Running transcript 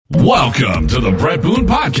Welcome to the Brett Boone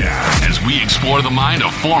Podcast, as we explore the mind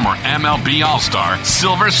of former MLB All-Star,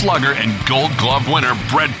 Silver Slugger, and Gold Glove winner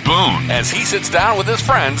Brett Boone, as he sits down with his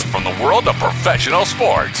friends from the world of professional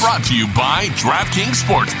sports. Brought to you by DraftKings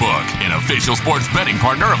Sportsbook, an official sports betting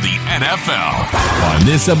partner of the NFL. On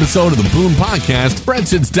this episode of the Boone Podcast, Brett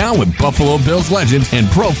sits down with Buffalo Bills legend and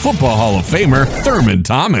Pro Football Hall of Famer Thurman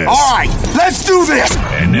Thomas. All right, let's do this!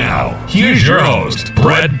 And now, here's your host,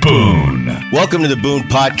 Brett Boone. Welcome to the Boone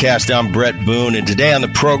Podcast. I'm Brett Boone, and today on the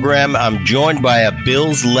program, I'm joined by a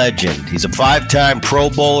Bills legend. He's a five-time Pro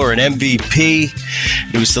Bowler and MVP.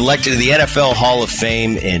 He was selected to the NFL Hall of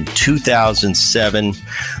Fame in 2007.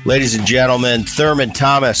 Ladies and gentlemen, Thurman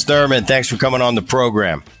Thomas. Thurman, thanks for coming on the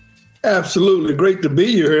program. Absolutely. Great to be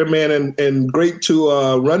here, man, and great to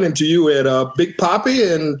run into you at Big Poppy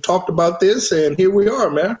and talked about this, and here we are,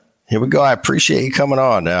 man. Here we go. I appreciate you coming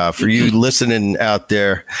on. For you listening out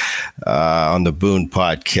there on the Boone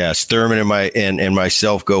Podcast, Thurman and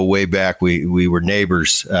myself go way back. We were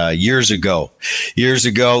neighbors years ago.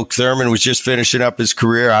 Thurman was just finishing up his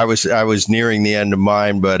career. I was nearing the end of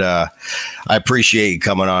mine, but I appreciate you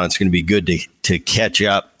coming on. It's going to be good to catch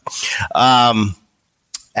up.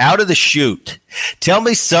 Out of the chute, tell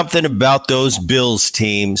me something about those Bills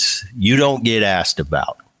teams you don't get asked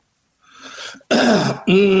about.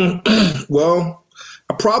 Well,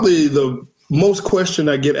 probably the most question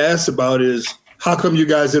I get asked about is, how come you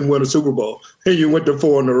guys didn't win a Super Bowl? Hey, you went to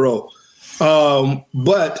 4 in a row.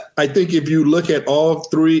 But I think if you look at all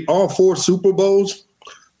 4 Super Bowls,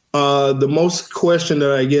 the most question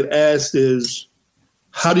that I get asked is,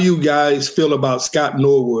 how do you guys feel about Scott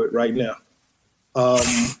Norwood right now?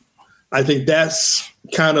 I think that's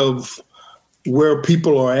kind of where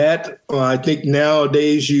people are at. I think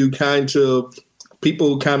nowadays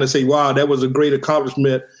people kind of say, wow, that was a great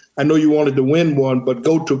accomplishment. I know you wanted to win one, but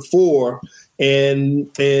go to 4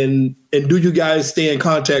 and do you guys stay in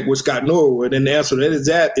contact with Scott Norwood? And the answer to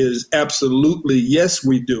that is absolutely yes,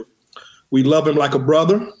 we do. We love him like a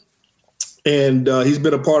brother, and he's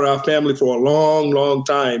been a part of our family for a long, long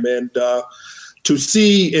time. And to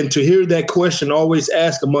see and to hear that question always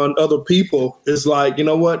asked among other people is like, you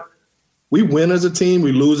know what? We win as a team,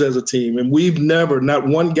 we lose as a team. And we've never, not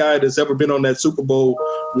one guy that's ever been on that Super Bowl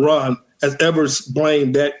run has ever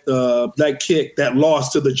blamed that kick, that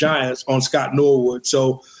loss to the Giants on Scott Norwood.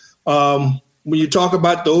 So when you talk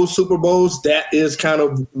about those Super Bowls, that is kind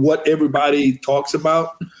of what everybody talks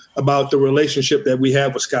about the relationship that we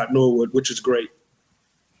have with Scott Norwood, which is great.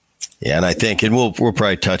 Yeah, and I think, and we'll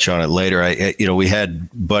probably touch on it later. We had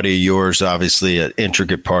buddy of yours, obviously an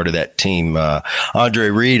intricate part of that team, Andre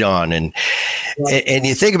Reed on, and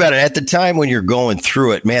you think about it at the time when you're going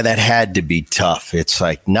through it, man, that had to be tough. It's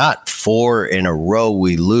like not 4 in a row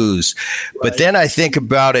we lose, but then I think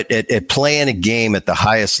about it at playing a game at the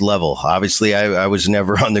highest level. Obviously, I was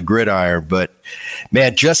never on the gridiron, but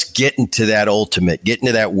man, just getting to that ultimate, getting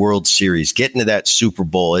to that World Series, getting to that Super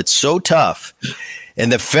Bowl, it's so tough. And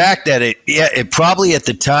the fact that it probably at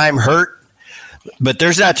the time hurt, but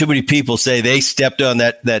there's not too many people say they stepped on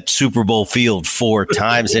that Super Bowl field 4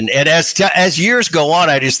 times. And as years go on,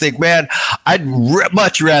 I just think, man, I'd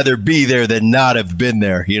much rather be there than not have been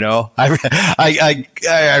there. You know,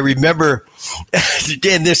 I remember,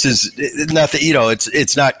 and this is nothing. You know,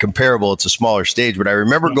 it's not comparable. It's a smaller stage, but I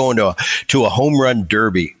remember going to a home run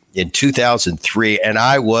derby in 2003, and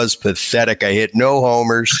I was pathetic. I hit no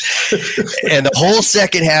homers. And the whole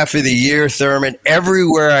second half of the year, Thurman,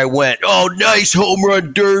 everywhere I went, oh, nice home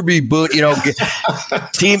run derby, Boone. You know,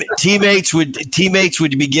 teammates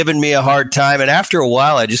would be giving me a hard time. And after a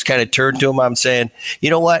while, I just kind of turned to them. I'm saying, you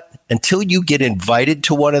know what? Until you get invited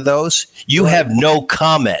to one of those, you have no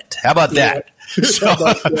comment. How about that? So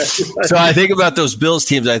I think about those Bills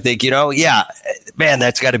teams. I think, yeah, man,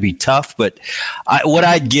 that's got to be tough. But what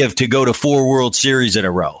I'd give to go to 4 World Series in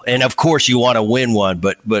a row. And, of course, you want to win one.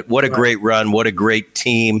 But what a great run. What a great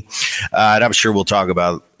team. And I'm sure we'll talk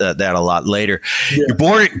about that a lot later. Yeah.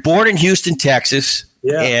 You're born in Houston, Texas.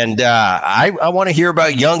 Yeah. And I want to hear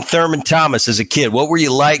about young Thurman Thomas as a kid. What were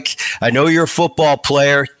you like? I know you're a football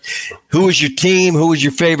player. Who was your team? Who was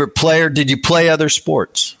your favorite player? Did you play other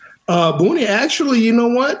sports? Boone, actually, you know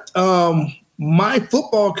what? My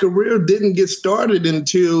football career didn't get started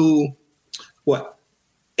until,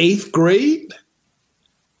 8th grade?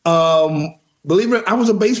 Believe it, I was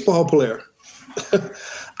a baseball player.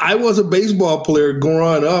 I was a baseball player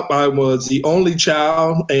growing up. I was the only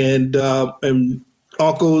child, and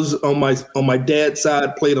uncles on my dad's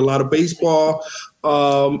side played a lot of baseball.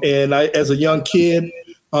 And I, as a young kid,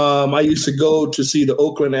 I used to go to see the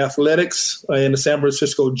Oakland Athletics and the San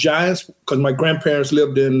Francisco Giants because my grandparents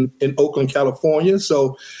lived in Oakland, California.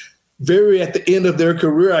 So very at the end of their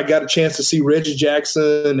career, I got a chance to see Reggie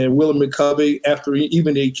Jackson and Willie McCovey after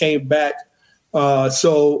he came back.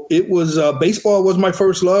 So it was baseball was my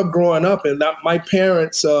first love growing up, and my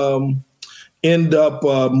parents end up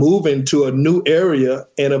moving to a new area.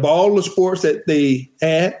 And of all the sports that they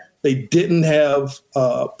had, they didn't have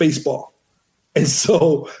baseball. And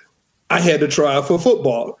so I had to try for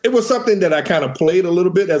football. It was something that I kind of played a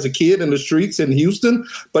little bit as a kid in the streets in Houston,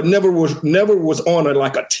 but never was on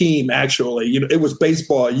a team actually. It was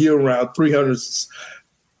baseball year round, 300,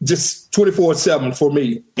 just 24/7 for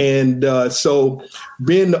me. And so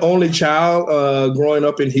being the only child growing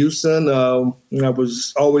up in Houston, I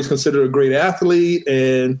was always considered a great athlete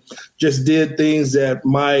and just did things that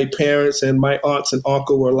my parents and my aunts and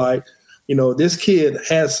uncle were like, this kid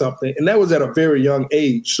has something. And that was at a very young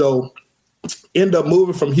age. So end up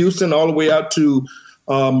moving from Houston all the way out to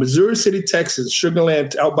Missouri City, Texas,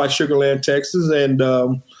 out by Sugar Land, Texas, and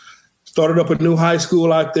started up a new high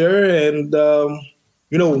school out there, and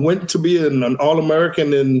went to be an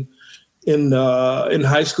All-American in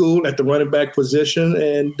high school at the running back position,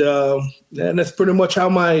 and that's pretty much how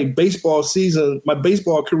my baseball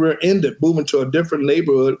career ended. Moving to a different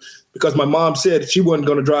neighborhood because my mom said she wasn't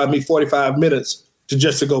going to drive me 45 minutes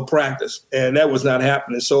to go practice, and that was not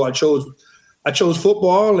happening. So I chose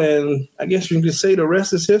football, and I guess you can say the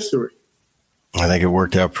rest is history. I think it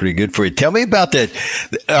worked out pretty good for you. Tell me about that.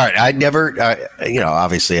 All right.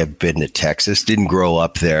 Obviously I've been to Texas, didn't grow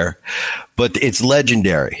up there, but it's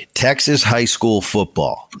legendary. Texas high school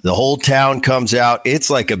football. The whole town comes out. It's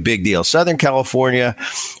like a big deal. Southern California,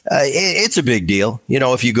 it's a big deal.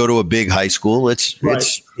 If you go to a big high school, it's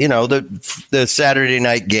the Saturday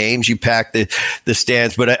night games, you pack the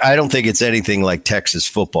stands, but I don't think it's anything like Texas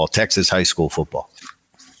football, Texas high school football.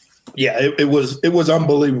 Yeah, it was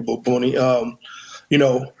unbelievable, Boone.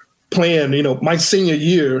 Playing, my senior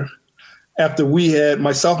year, after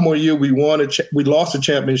my sophomore year, we lost a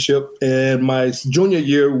championship, and my junior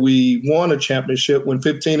year we won a championship, went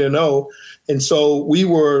 15-0, and so we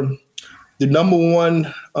were the number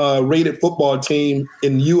one rated football team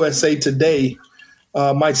in USA Today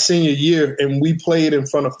my senior year, and we played in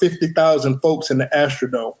front of 50,000 folks in the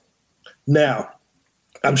Astrodome. Now,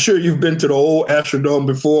 I'm sure you've been to the old Astrodome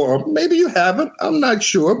before, or maybe you haven't. I'm not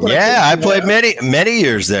sure. But I played many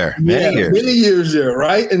years there. Many years there,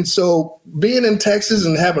 right? And so being in Texas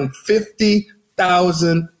and having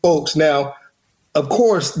 50,000 folks. Now, of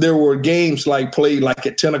course, there were games played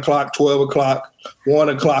at 10 o'clock, 12 o'clock, 1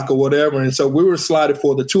 o'clock or whatever. And so we were slotted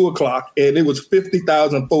for the 2 o'clock, and it was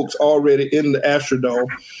 50,000 folks already in the Astrodome.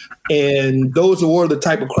 And those were the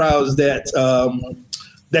type of crowds that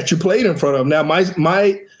you played in front of. Now,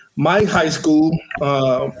 my high school,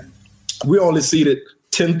 we only seated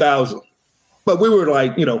 10,000, but we were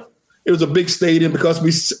it was a big stadium because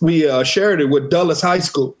we shared it with Dulles High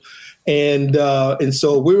School, and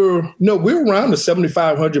so we were around the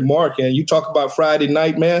 7,500 mark. And you talk about Friday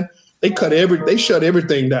night, man, they shut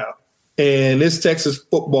everything down, and it's Texas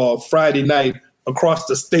football Friday night across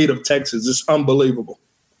the state of Texas. It's unbelievable.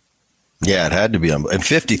 Yeah, it had to be. And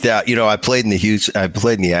 50,000, I played in the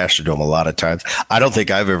Astrodome a lot of times. I don't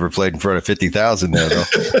think I've ever played in front of 50,000 there, though.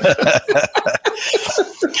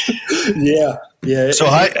 Yeah. So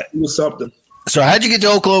it was something. So how'd you get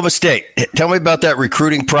to Oklahoma State? Tell me about that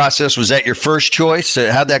recruiting process. Was that your first choice?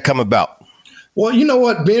 How'd that come about? Well, you know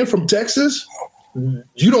what? Being from Texas,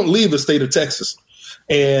 you don't leave the state of Texas.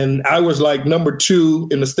 And I was number 2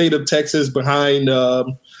 in the state of Texas behind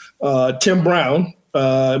Tim Brown.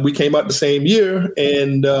 We came out the same year,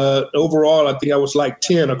 and overall, I think I was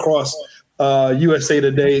 10 across USA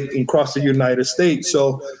Today and across the United States.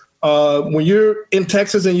 So when you're in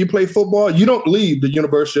Texas and you play football, you don't leave you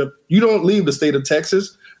don't leave the state of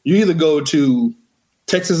Texas. You either go to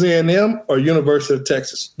Texas A&M or University of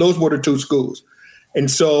Texas. Those were the two schools. And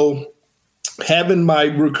so having my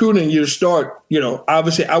recruiting year start,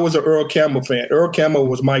 obviously I was an Earl Campbell fan. Earl Campbell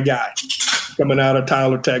was my guy. Coming out of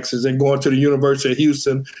Tyler, Texas, and going to the University of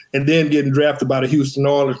Houston, and then getting drafted by the Houston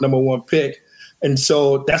Oilers, number 1 pick. And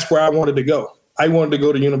so that's where I wanted to go. I wanted to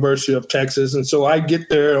go to the University of Texas. And so I get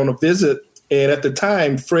there on a visit, and at the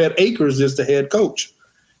time, Fred Akers is the head coach.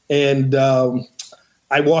 And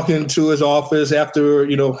I walk into his office after,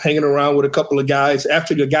 hanging around with a couple of guys.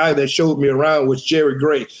 After the guy that showed me around was Jerry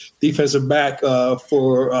Gray, defensive back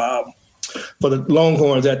for the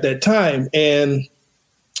Longhorns at that time. And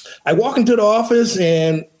I walk into the office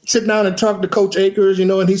and sit down and talk to Coach Akers,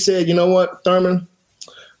 and he said, "You know what, Thurman,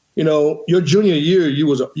 your junior year, you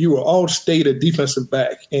were all state at defensive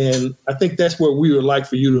back. And I think that's where we would like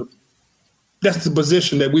for you to, that's the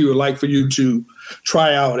position that we would like for you to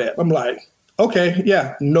try out at. I'm like, okay,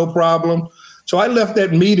 yeah, no problem. So I left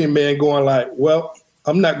that meeting, man, going like, well,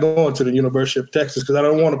 I'm not going to the University of Texas because I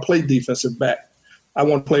don't want to play defensive back. I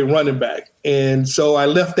want to play running back. And so I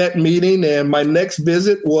left that meeting, and my next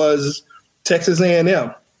visit was Texas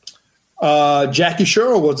A&M. Jackie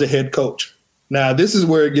Sherrill was the head coach. Now, this is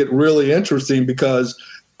where it gets really interesting because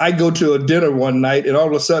I go to a dinner one night, and all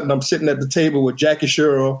of a sudden I'm sitting at the table with Jackie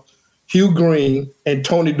Sherrill, Hugh Green, and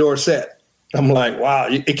Tony Dorsett. I'm like, wow,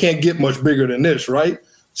 it can't get much bigger than this, right?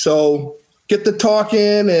 So get to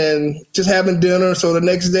talking and just having dinner. So the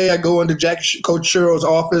next day I go into Coach Sherrill's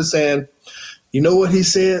office, and you know what he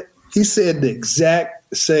said? He said the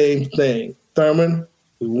exact same thing. Thurman,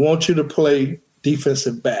 we want you to play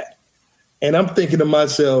defensive back. And I'm thinking to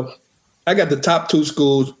myself, I got the top two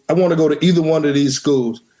schools. I want to go to either one of these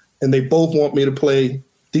schools, and they both want me to play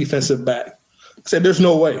defensive back. I said, there's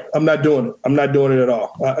no way. I'm not doing it. I'm not doing it at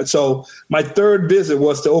all. So my third visit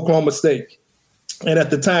was to Oklahoma State. And at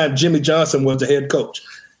the time, Jimmy Johnson was the head coach.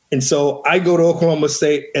 And so I go to Oklahoma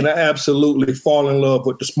State, and I absolutely fall in love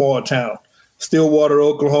with the small town. Stillwater,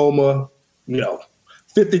 Oklahoma,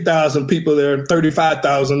 50,000 people there,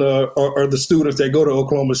 35,000 are the students that go to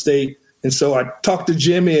Oklahoma State. And so I talked to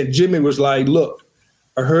Jimmy, and Jimmy was like, look,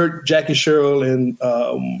 I heard Jackie Sherrill and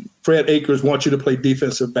Fred Akers want you to play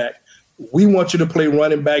defensive back. We want you to play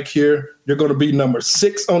running back here. You're going to be number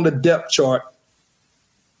 6 on the depth chart,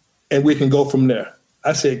 and we can go from there.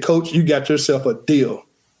 I said, Coach, you got yourself a deal.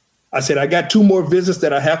 I said, I got 2 more visits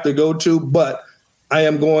that I have to go to, but I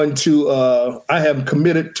am going to I have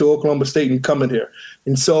committed to Oklahoma State and coming here.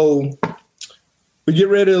 And so we get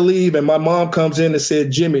ready to leave, and my mom comes in and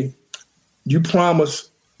said, Jimmy, you promise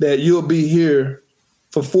that you'll be here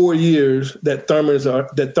for 4 years that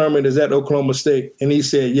Thurman is at Oklahoma State. And he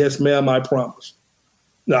said, yes, ma'am, I promise.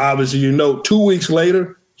 Now, obviously, 2 weeks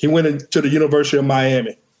later, he went into the University of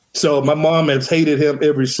Miami. So my mom has hated him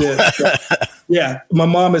ever since. Yeah, my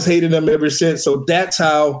mom has hated him ever since. So that's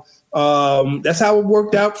how it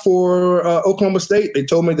worked out for Oklahoma State. They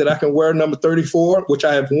told me that I can wear number 34, which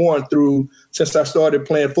I have worn since I started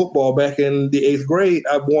playing football back in the 8th grade.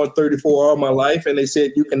 I've worn 34 all my life, and they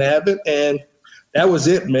said, you can have it. And that was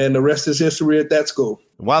it, man. The rest is history at that school.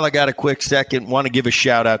 While I got a quick second, want to give a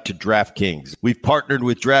shout out to DraftKings. We've partnered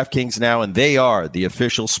with DraftKings now, and they are the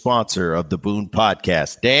official sponsor of the Boone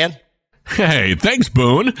podcast. Dan? Hey, thanks,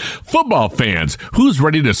 Boone. Football fans, who's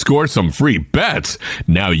ready to score some free bets?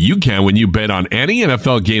 Now you can when you bet on any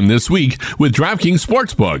NFL game this week with DraftKings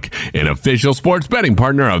Sportsbook, an official sports betting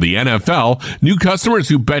partner of the NFL. New customers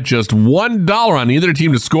who bet just $1 on either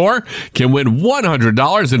team to score can win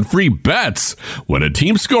 $100 in free bets. When a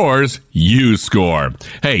team scores, you score.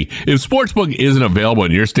 Hey, if Sportsbook isn't available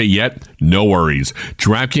in your state yet, no worries.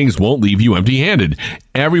 DraftKings won't leave you empty-handed.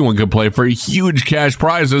 Everyone can play for huge cash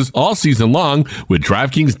prizes all season long with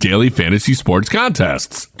DraftKings daily fantasy sports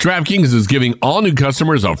contests. DraftKings is giving all new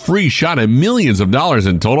customers a free shot at millions of dollars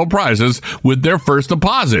in total prizes with their first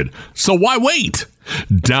deposit. So why wait?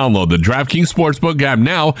 Download the DraftKings Sportsbook app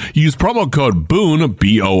now. Use promo code BOONE,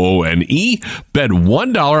 B-O-O-N-E. Bet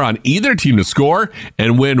 $1 on either team to score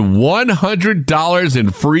and win $100 in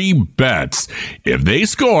free bets. If they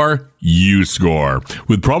score, you score.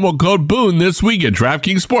 With promo code BOONE this week at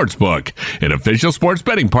DraftKings Sportsbook, an official sports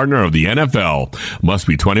betting partner of the NFL. Must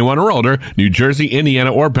be 21 or older, New Jersey,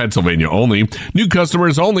 Indiana, or Pennsylvania only. New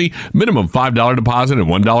customers only. Minimum $5 deposit and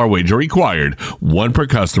 $1 wager required. One per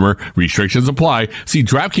customer. Restrictions apply. See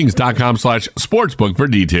DraftKings.com/sportsbook for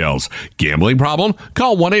details. Gambling problem?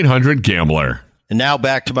 Call 1-800-GAMBLER. And now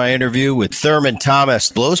back to my interview with Thurman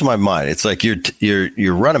Thomas. Blows my mind. It's like you're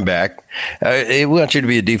running back. We want you to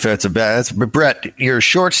be a defensive back. But Brett, you're a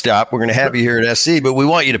shortstop. We're going to have you here at SC, but we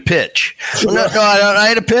want you to pitch. Well, no, I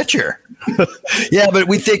had a pitcher. Yeah, but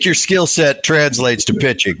we think your skill set translates to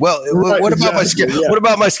pitching. Well, right, what about my skill? Yeah. What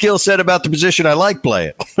about my skill set about the position I like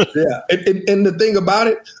playing? Yeah, and the thing about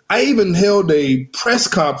it, I even held a press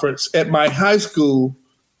conference at my high school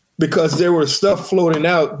because there was stuff floating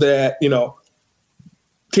out that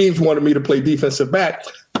teams wanted me to play defensive back.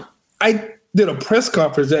 I did a press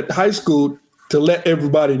conference at high school to let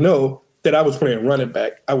everybody know that I was playing running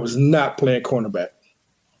back. I was not playing cornerback.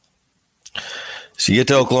 So you get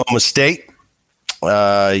to Oklahoma State.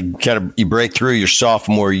 You break through your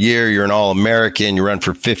sophomore year. You're an All-American. You run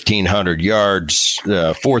for 1,500 yards,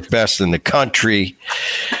 4th best in the country.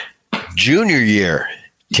 Junior year,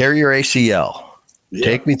 tear your ACL. Yeah.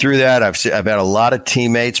 Take me through that. I've had a lot of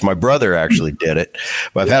teammates. My brother actually did it,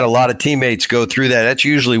 but I've had a lot of teammates go through that. That's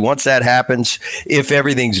usually once that happens, if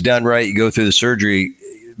everything's done right, you go through the surgery.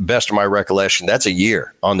 Best of my recollection, that's a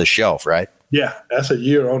year on the shelf, right? Yeah, that's a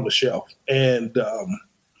year on the shelf. And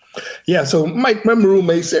so my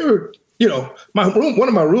roommates, they were, one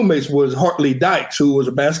of my roommates was Hartley Dykes, who was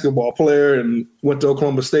a basketball player and went to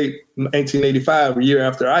Oklahoma State in 1985, a year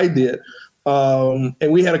after I did. And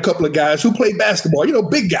we had a couple of guys who played basketball,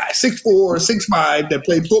 big guys, 6'4", 6'5", that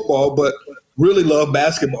played football, but really loved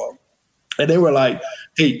basketball. And they were like,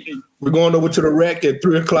 hey, we're going over to the rec at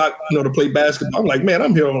 3:00, to play basketball. I'm like, man,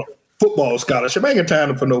 I'm here on a football scholarship. I ain't got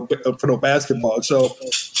time for no basketball.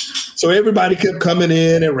 So everybody kept coming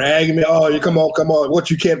in and ragging me. Oh, you come on. What,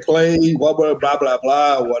 you can't play? Blah, blah, blah, blah,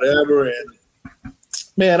 blah, whatever. And,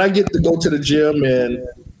 man, I get to go to the gym, and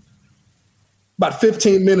about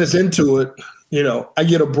 15 minutes into it, I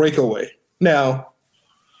get a breakaway. Now,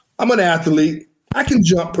 I'm an athlete. I can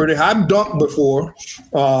jump pretty high. I've dunked before,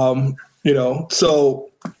 so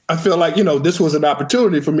I feel like, this was an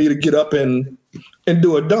opportunity for me to get up and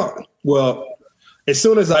do a dunk. Well, as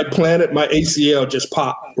soon as I planted, my ACL just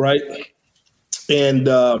popped, right? And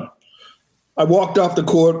I walked off the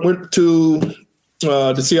court, went to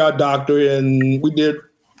see our doctor, and we did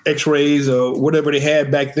x-rays or whatever they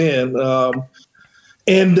had back then.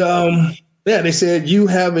 They said you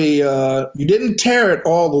have you didn't tear it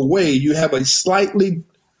all the way. You have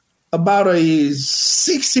about a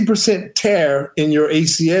 60% tear in your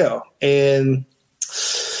ACL. And,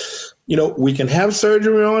 we can have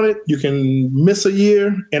surgery on it. You can miss a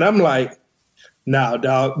year. And I'm like, nah,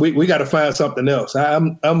 dog, we got to find something else.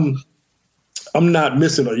 I'm not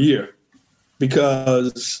missing a year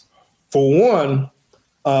because, for one,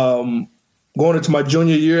 going into my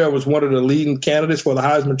junior year, I was one of the leading candidates for the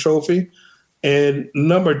Heisman Trophy. And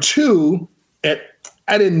number two,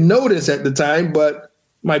 I didn't know this at the time, but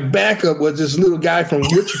my backup was this little guy from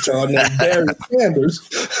Wichita named Barry Sanders.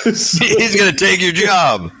 So, he's going to take your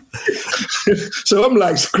job. So I'm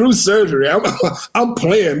like, screw surgery. I'm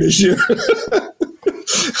playing this year.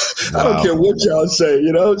 I don't care what y'all say,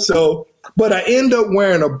 So, but I end up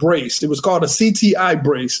wearing a brace. It was called a CTI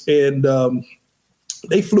brace. And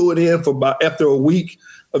they flew it in for after a week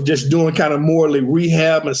of just doing kind of more like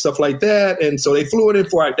rehab and stuff like that. And so they flew it in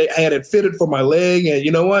they had it fitted for my leg. And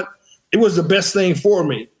you know what? It was the best thing for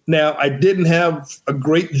me. Now, I didn't have a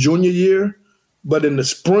great junior year, but in the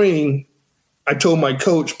spring, I told my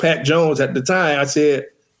coach, Pat Jones, at the time, I said,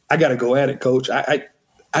 I got to go at it, coach. I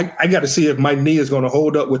got to see if my knee is going to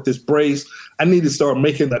hold up with this brace. I need to start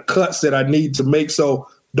making the cuts that I need to make. So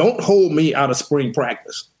don't hold me out of spring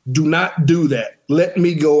practice. Do not do that. Let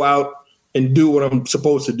me go out and do what I'm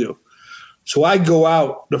supposed to do. So I go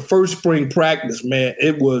out the first spring practice, man,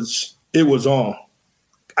 it was on.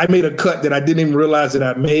 I made a cut that I didn't even realize that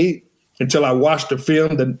I made until I watched the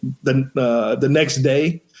film the next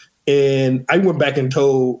day. And I went back and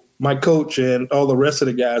told my coach and all the rest of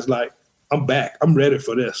the guys, like, I'm back. I'm ready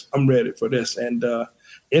for this. And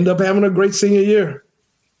end up having a great senior year.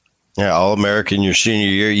 Yeah, All-American your senior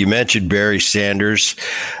year. You mentioned Barry Sanders.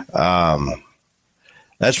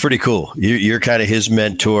 That's pretty cool. You're kind of his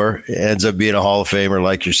mentor. Ends up being a Hall of Famer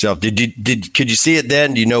like yourself. Could you see it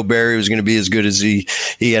then? Do you know Barry was going to be as good as he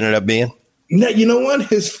ended up being? Now, you know what?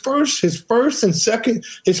 His first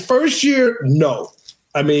year, no.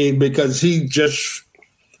 I mean, because he just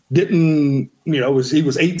didn't, he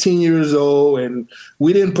was 18 years old, and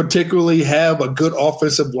we didn't particularly have a good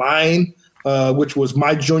offensive line, which was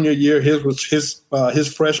my junior year. His was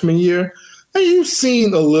his freshman year. And you've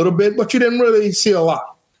seen a little bit, but you didn't really see a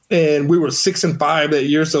lot. And we were 6-5 that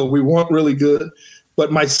year, so we weren't really good.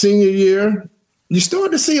 But my senior year, you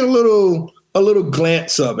started to see a little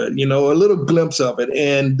glance of it, a little glimpse of it.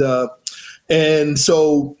 And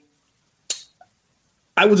so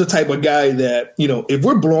I was the type of guy that, if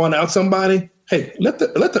we're blowing out somebody, hey, let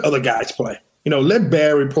the other guys play. Let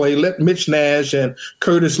Barry play, let Mitch Nash and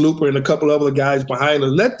Curtis Looper and a couple of other guys behind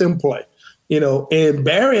us, let them play. And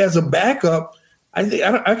Barry as a backup, I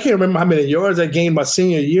can't remember how many yards I gained my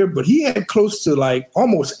senior year, but he had close to like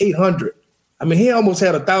almost 800. I mean, he almost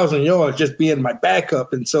had 1,000 yards just being my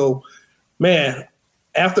backup. And so, man,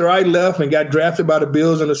 after I left and got drafted by the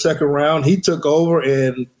Bills in the second round, he took over.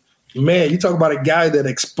 And, man, you talk about a guy that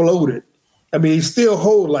exploded. I mean, he still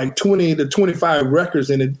holds like 20 to 25 records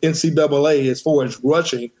in the NCAA as far as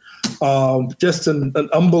rushing. Just an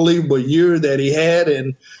unbelievable year that he had.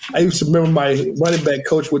 And I used to remember my running back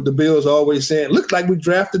coach with the Bills always saying, looked like we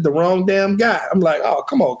drafted the wrong damn guy. I'm like, oh,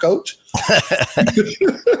 come on, coach.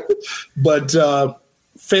 But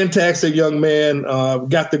fantastic young man.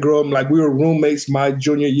 Got to grow him like we were roommates my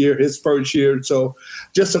junior year, his first year. So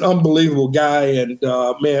just an unbelievable guy. And,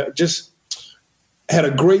 man, just had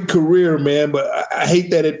a great career, man. But I hate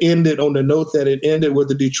that it ended on the note that it ended with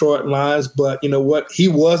the Detroit Lions. But you know what? He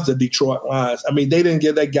was the Detroit Lions. I mean, they didn't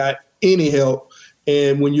give that guy any help.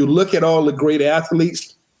 And when you look at all the great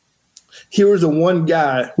athletes, here is the one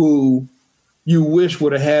guy who you wish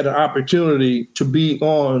would have had an opportunity to be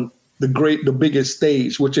on the biggest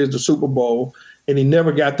stage, which is the Super Bowl, and he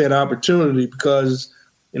never got that opportunity because,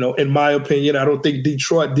 you know, in my opinion, I don't think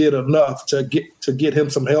Detroit did enough to get him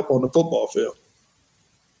some help on the football field.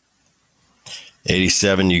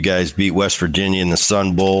 87, you guys beat West Virginia in the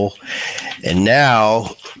Sun Bowl, and now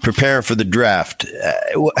preparing for the draft.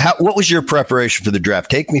 What was your preparation for the draft?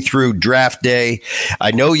 Take me through draft day. I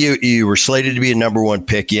know you were slated to be a number one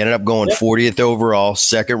pick. You ended up going 40th overall,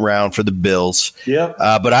 second round for the Bills. Yeah.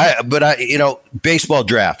 But I, you know, baseball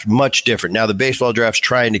draft, much different. Now the baseball draft's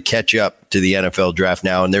trying to catch up to the NFL draft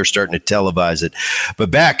now, and they're starting to televise it. But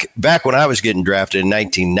back when I was getting drafted in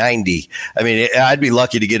 1990, I mean, I'd be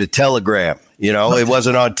lucky to get a telegram. You know, it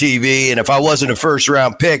wasn't on TV. And if I wasn't a first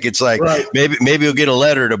round pick, it's like maybe you'll get a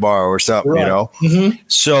letter tomorrow or something, you know? Mm-hmm.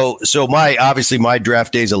 So my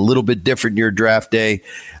draft day is a little bit different than your draft day.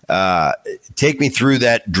 Take me through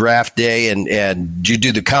that draft day and did you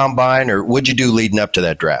do the combine or what'd you do leading up to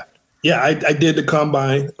that draft? Yeah, I did the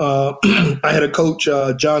combine. I had a coach,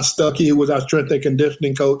 John Stuckey, who was our strength and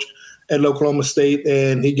conditioning coach at Oklahoma State,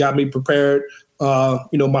 and he got me prepared. You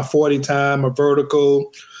know, my 40 time, my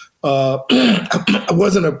vertical. I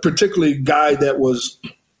wasn't a particularly guy that was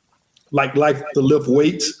like to lift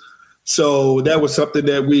weights. So that was something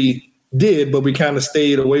that we did, but we kind of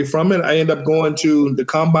stayed away from it. I ended up going to the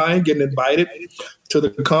combine, getting invited to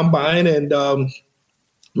the combine. And,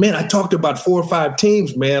 man, I talked to about 4 or 5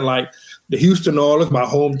 teams, man, like the Houston Oilers, my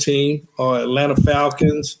home team, Atlanta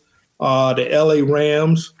Falcons, the LA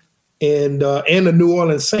Rams, and the New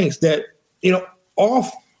Orleans Saints that, you know,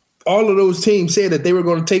 all of those teams said that they were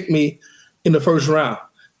going to take me in the first round.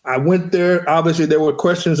 I went there. Obviously, there were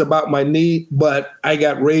questions about my knee, but I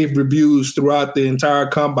got rave reviews throughout the entire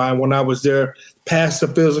combine when I was there. Passed the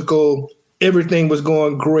physical. Everything was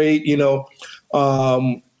going great. You know,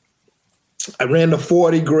 I ran the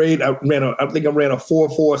 40 great. I think I ran a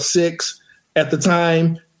 4.46 at the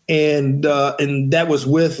time. And that was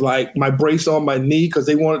with like my brace on my knee because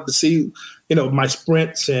they wanted to see, you know, my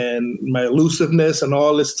sprints and my elusiveness and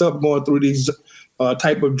all this stuff going through these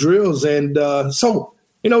type of drills. And so,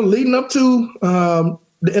 you know, leading up to the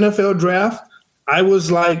NFL draft, I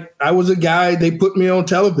was a guy, they put me on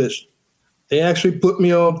television. They actually put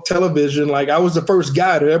me on television. Like I was the first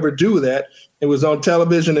guy to ever do that. It was on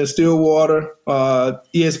television in Stillwater.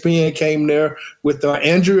 ESPN came there with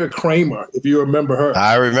Andrea Kramer, if you remember her.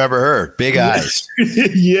 I remember her. Big eyes.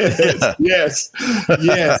 Yes.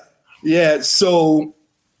 Yeah. So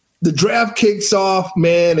the draft kicks off,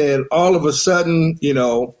 man, and all of a sudden, you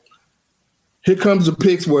know, here comes the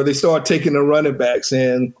picks where they start taking the running backs,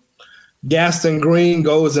 and Gaston Green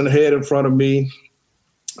goes ahead in front of me.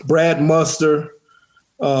 Brad Muster,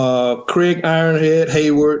 Craig Ironhead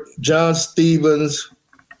Hayward, John Stevens,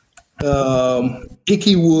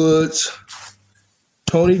 Ickey Woods,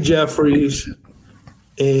 Tony Jeffries,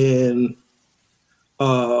 and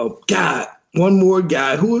one more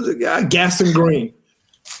guy. Who was the guy? Gaston Green.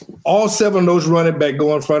 All 7 of those running back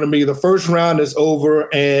go in front of me. The first round is over,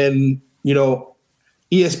 and, you know,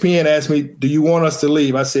 ESPN asked me, do you want us to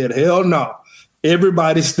leave? I said, hell no.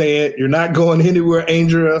 Everybody's staying. You're not going anywhere,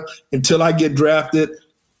 Andrea, until I get drafted.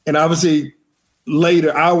 And obviously,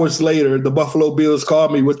 hours later, the Buffalo Bills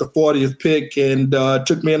called me with the 40th pick and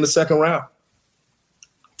took me in the second round.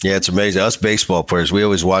 Yeah, it's amazing. Us baseball players, we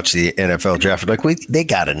always watch the NFL draft. Like they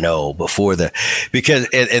got to know before because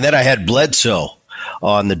then I had Bledsoe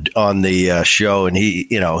on the show, and he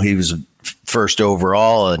was first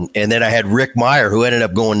overall, and then I had Rick Meyer, who ended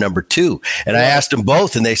up going number 2. And I asked them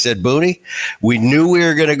both, and they said, Boone, we knew we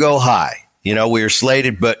were going to go high. You know, we were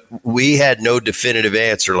slated, but we had no definitive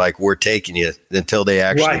answer like we're taking you until they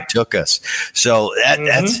actually took us. So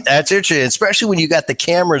that's interesting, especially when you got the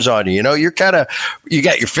cameras on you. You know, you got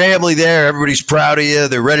your family there. Everybody's proud of you.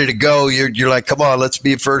 They're ready to go. You're like, come on, let's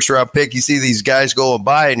be a first round pick. You see these guys going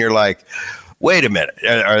by, and you're like, wait a minute,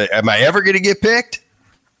 am I ever going to get picked?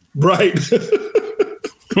 Right.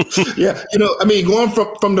 Yeah. You know, I mean, going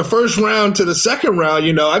from the first round to the second round,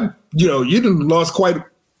 you done lost quite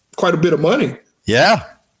a bit of money. Yeah.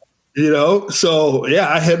 You know, so yeah,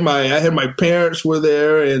 I had my parents were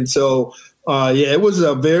there, and so Yeah, it was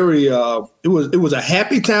a very it was a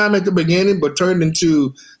happy time at the beginning, but turned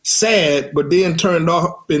into sad, but then turned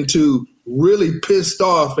off into really pissed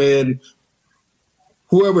off, and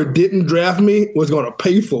whoever didn't draft me was going to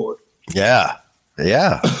pay for it. Yeah.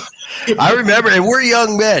 I remember, and we're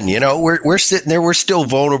young men, we're sitting there, we're still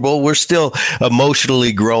vulnerable, we're still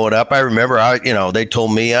emotionally growing up. I remember, they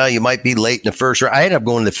told me, you might be late in the first round. I ended up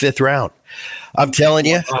going to the fifth round. I'm telling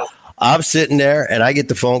you, I'm sitting there, and I get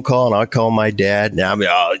the phone call, and I call my dad. Now,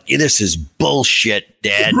 this is bullshit,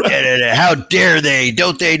 Dad. Right. How dare they?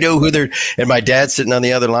 Don't they know who they're? And my dad's sitting on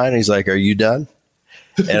the other line, and he's like, "Are you done?"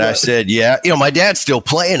 And I said, "Yeah." My dad's still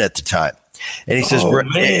playing at the time. And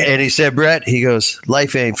he says, Brett, he goes,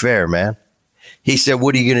 life ain't fair, man. He said,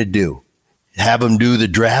 what are you going to do? Have them do the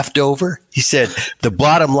draft over? He said, the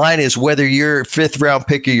bottom line is whether you're a fifth round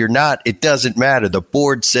pick or you're not, it doesn't matter. The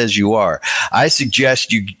board says you are. I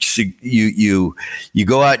suggest you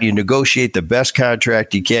go out and you negotiate the best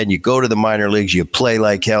contract you can. You go to the minor leagues, you play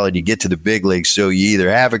like hell, and you get to the big leagues. So you either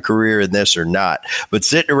have a career in this or not. But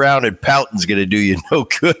sitting around and pouting's going to do you no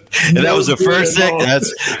good. And that was the first thing. That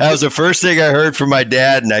was the first thing I heard from my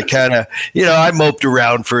dad. And I kind of, I moped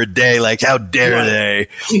around for a day, like, how dare they?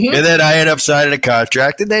 Mm-hmm. And then I ended up signing a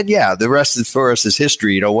contract. And then, the rest for us is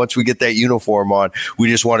history. Once we get that uniform on, we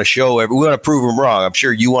just want to show we want to prove them wrong. I'm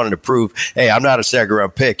sure you wanted to prove, hey, I'm not a second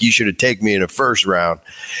round pick. You should have taken me in the first round.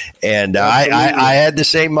 And I had the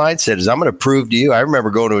same mindset as I'm going to prove to you. I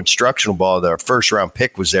remember going to instructional ball. The first round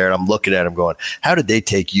pick was there, and I'm looking at him going, how did they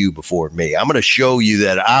take you before me? I'm going to show you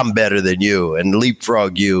that I'm better than you and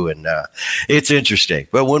leapfrog you. And it's interesting.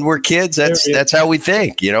 But when we're kids, that's how we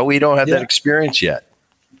think. We don't have that experience yet.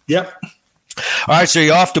 Yep. All right, so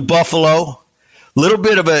you're off to Buffalo. Little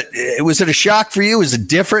bit of was it a shock for you? Was it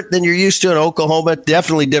different than you're used to in Oklahoma?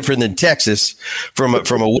 Definitely different than Texas from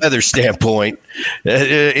a weather standpoint.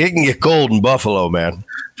 It can get cold in Buffalo, man.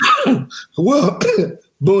 Well,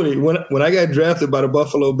 Boone, when I got drafted by the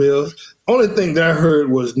Buffalo Bills, only thing that I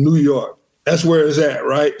heard was New York. That's where it's at,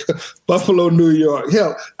 right? Buffalo, New York.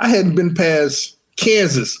 Hell, I hadn't been past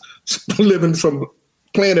Kansas,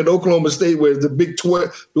 playing at Oklahoma State, where the Big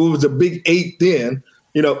 12, it was the Big 8 then.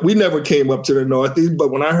 We never came up to the Northeast,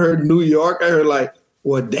 but when I heard New York, I heard like,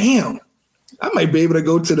 well, damn, I might be able to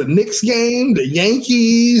go to the Knicks game, the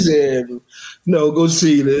Yankees, and go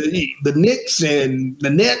see the Knicks and the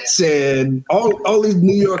Nets and all these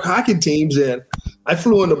New York hockey teams. And I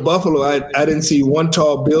flew into Buffalo. I didn't see one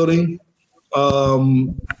tall building.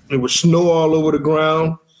 There was snow all over the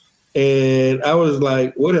ground. And I was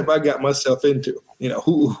like, what have I got myself into?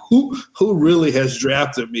 Who really has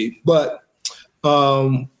drafted me? But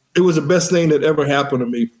it was the best thing that ever happened to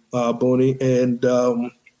me, Boone. And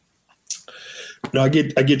I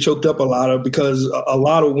get choked up a lot because a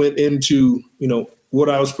lot of went into what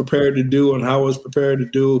I was prepared to do and how I was prepared to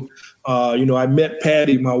do. I met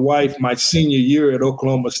Patty, my wife, my senior year at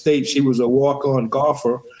Oklahoma State. She was a walk-on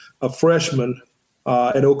golfer, a freshman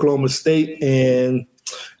at Oklahoma State, and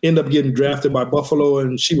ended up getting drafted by Buffalo,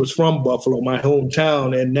 and she was from Buffalo, my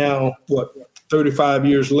hometown. And now, 35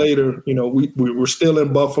 years later, we're still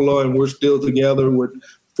in Buffalo, and we're still together with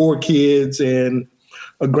 4 kids and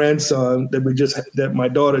a grandson that my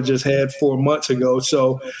daughter just had 4 months ago.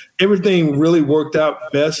 So everything really worked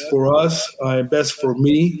out best for us and best for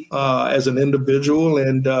me as an individual.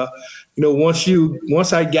 And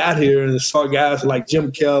once I got here and saw guys like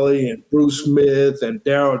Jim Kelly and Bruce Smith and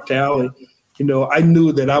Darryl Talley, I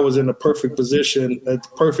knew that I was in the perfect position, the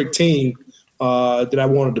perfect team that I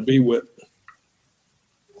wanted to be with.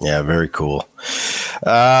 Yeah, very cool.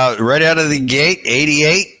 Right out of the gate,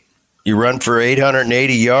 88. You run for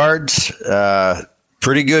 880 yards.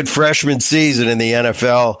 Pretty good freshman season in the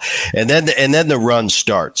NFL, and then the run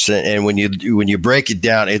starts. And when you break it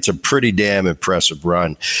down, it's a pretty damn impressive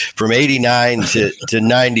run from 89 to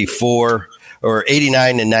 94. Or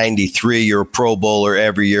 89 to 93, you're a Pro Bowler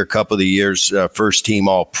every year, couple of the years, first team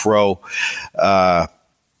All-Pro.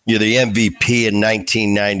 You're the MVP in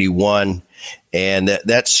 1991, and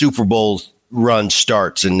that Super Bowl run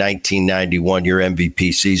starts in 1991, your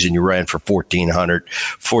MVP season. You ran for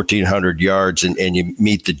 1,400 yards, and you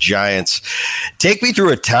meet the Giants. Take me through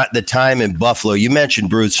the time in Buffalo. You mentioned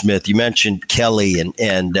Bruce Smith. You mentioned Kelly,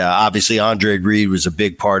 and obviously Andre Reed was a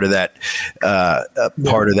big part of that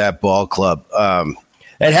ball club.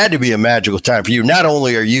 It had to be a magical time for you. Not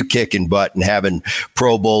only are you kicking butt and having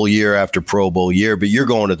Pro Bowl year after Pro Bowl year, but you're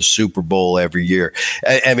going to the Super Bowl every year.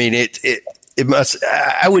 I mean, it must.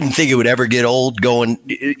 I wouldn't think it would ever get old going,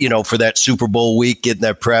 for that Super Bowl week, getting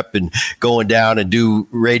that prep and going down and do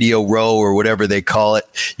Radio Row or whatever they call it.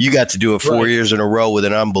 You got to do it 4 years in a row with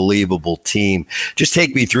an unbelievable team. Just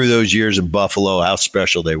take me through those years in Buffalo, how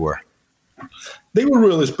special they were. They were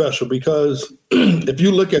really special because if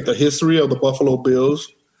you look at the history of the Buffalo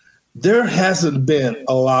Bills, there hasn't been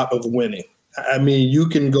a lot of winning. I mean, you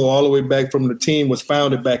can go all the way back from the team was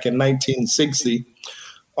founded back in 1960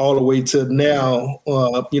 all the way to now.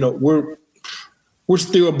 We're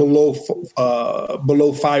still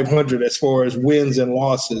below 500 as far as wins and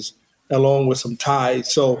losses, along with some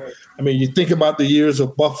ties. So, I mean, you think about the years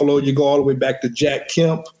of Buffalo, you go all the way back to Jack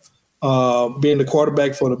Kemp being the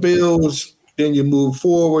quarterback for the Bills. Then you move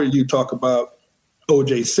forward, you talk about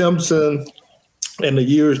O.J. Simpson and the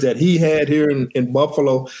years that he had here in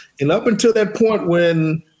Buffalo. And up until that point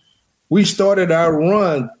when we started our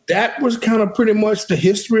run, that was kind of pretty much the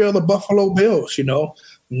history of the Buffalo Bills,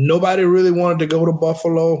 Nobody really wanted to go to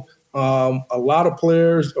Buffalo. A lot of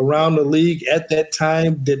players around the league at that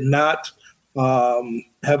time did not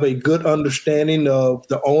have a good understanding of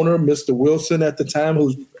the owner, Mr. Wilson at the time,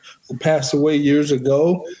 who passed away years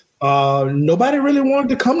ago. Nobody really wanted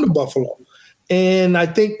to come to Buffalo. And I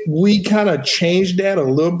think we kind of changed that a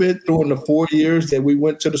little bit during the 4 years that we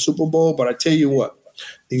went to the Super Bowl. But I tell you what,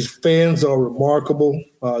 these fans are remarkable.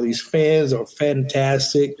 These fans are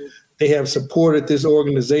fantastic. They have supported this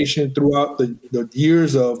organization throughout the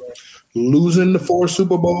years of losing the 4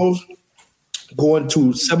 Super Bowls, going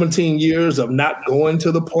to 17 years of not going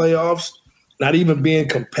to the playoffs, not even being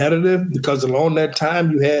competitive, because along that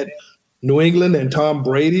time you had New England and Tom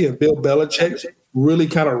Brady and Bill Belichick really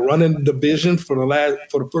kind of running the division for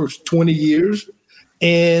the first 20 years.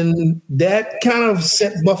 And that kind of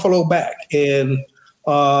set Buffalo back. And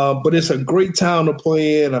but it's a great town to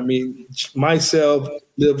play in. I mean, myself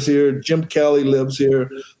lives here. Jim Kelly lives here.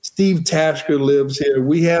 Steve Tasker lives here.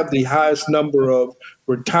 We have the highest number of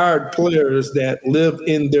retired players that live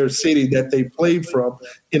in their city that they played from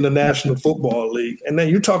in the National Football League. And then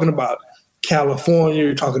you're talking about California,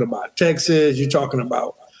 you're talking about Texas, you're talking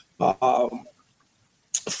about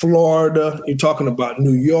Florida, you're talking about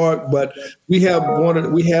New York, but we have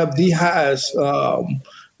the highest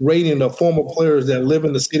rating of former players that live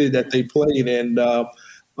in the city that they played. And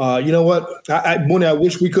you know what? Boone, I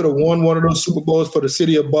wish we could have won one of those Super Bowls for the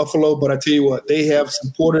city of Buffalo, but I tell you what, they have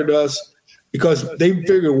supported us because they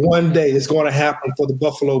figure one day it's going to happen for the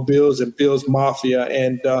Buffalo Bills and Bills Mafia.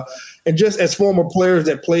 And just as former players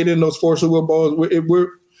that played in those 4 Super Bowls, we're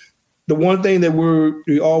the one thing that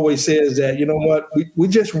we always say is that, you know what, we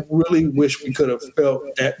just really wish we could have felt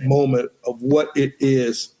that moment of what it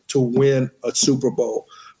is to win a Super Bowl.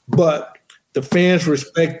 But the fans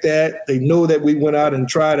respect that. They know that we went out and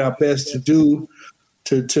tried our best to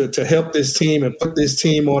help this team and put this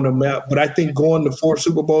team on the map. But I think going to 4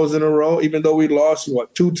 Super Bowls in a row, even though we lost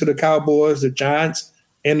 2 to the Cowboys, the Giants,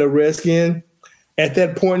 and the Redskins, at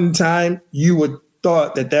that point in time, you would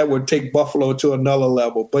thought that would take Buffalo to another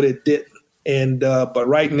level, but it didn't. And but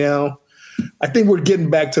right now, I think we're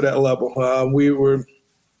getting back to that level. We were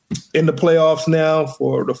in the playoffs now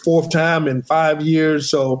for the 4th time in 5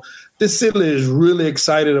 years. So this city is really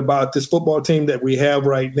excited about this football team that we have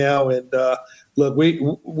right now. And look,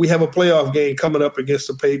 we have a playoff game coming up against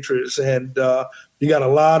the Patriots, and you got a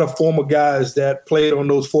lot of former guys that played on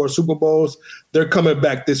those 4 Super Bowls. They're coming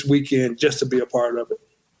back this weekend just to be a part of it.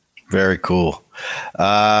 Very cool.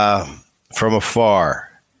 From afar,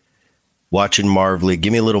 watching Marv Levy.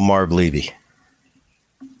 Give me a little Marv Levy.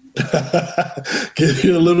 Give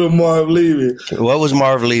me a little Marv Levy. What was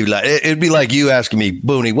Marv Levy like? It'd be like you asking me,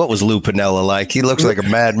 Booney, what was Lou Piniella like? He looks like a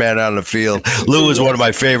madman on the field. Lou is one of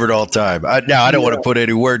my favorite all time. Now, I don't want to put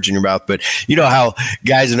any words in your mouth, but you know how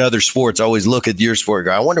guys in other sports always look at your sport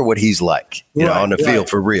and go, I wonder what he's like, on the field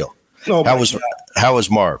for real. Oh, how was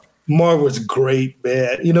Marv? Marv was great,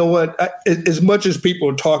 man. You know what? As much as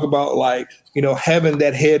people talk about, having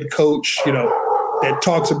that head coach, that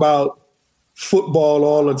talks about football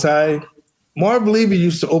all the time, Marv Levy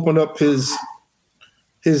used to open up his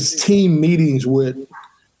team meetings with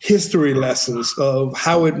history lessons of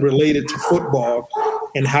how it related to football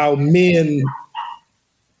and how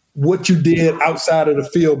what you did outside of the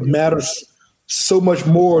field matters so much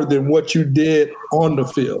more than what you did on the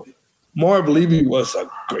field. Marv Levy was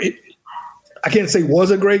I can't say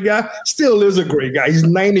was a great guy, still is a great guy. He's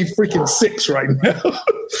 96 right now.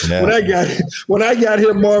 Yeah. When I got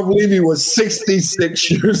here, Marv Levy was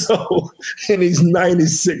 66 years old, and he's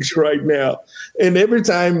 96 right now. And every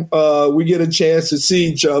time we get a chance to see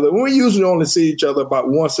each other, we usually only see each other about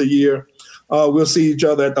once a year, we'll see each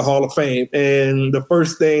other at the Hall of Fame. And the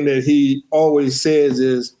first thing that he always says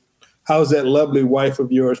is, how's that lovely wife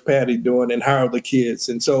of yours, Patty, doing, and how are the kids?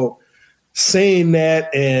 And so saying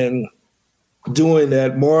that and doing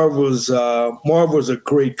that, Marv was a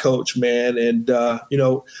great coach, man. And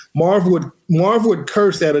Marv would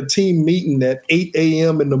curse at a team meeting at 8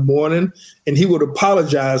 a.m. in the morning, and he would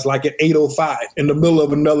apologize like at 8:05 in the middle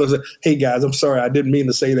of another. Hey guys, I'm sorry, I didn't mean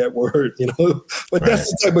to say that word, But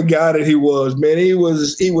that's the type of guy that he was, man. He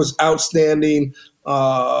was outstanding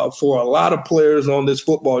for a lot of players on this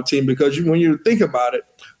football team, because when you think about it,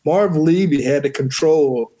 Marv Levy had to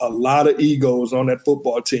control a lot of egos on that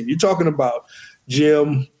football team. You're talking about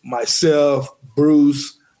Jim, myself,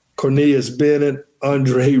 Bruce, Cornelius Bennett,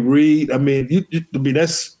 Andre Reed. I mean,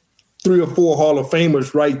 that's 3 or 4 Hall of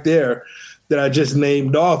Famers right there that I just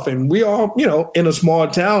named off. And we all, in a small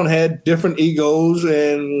town had different egos,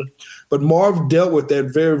 but Marv dealt with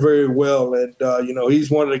that very, very well. And,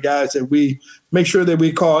 he's one of the guys that we make sure that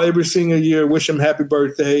we call every single year, wish him happy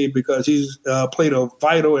birthday, because he's played a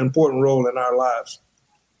vital, important role in our lives.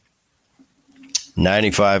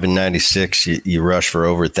 95 and 96, you rushed for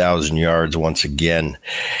over 1,000 yards once again.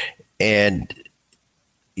 And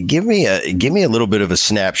give me a little bit of a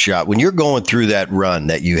snapshot when you're going through that run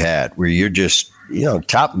that you had, where you're just,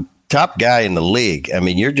 top guy in the league. I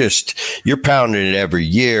mean, you're pounding it every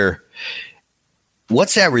year.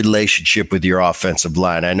 What's that relationship with your offensive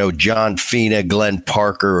line? I know John Fina, Glenn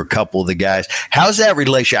Parker, a couple of the guys. How's that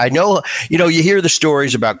relationship? I know, you hear the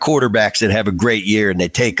stories about quarterbacks that have a great year and they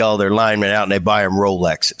take all their linemen out and they buy them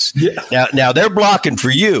Rolexes. Yeah. Now they're blocking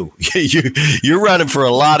for you. You're running for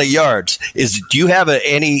a lot of yards. Do you have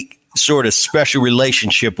any sort of special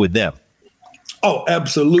relationship with them? Oh,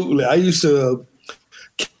 absolutely. I used to.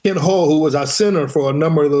 Ken Hall, who was our center for a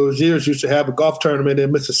number of those years, used to have a golf tournament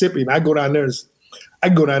in Mississippi, and I go down there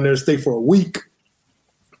and stay for a week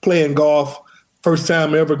playing golf. First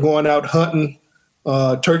time ever going out hunting,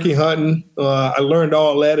 turkey hunting. I learned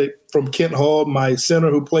all that from Kent Hall, my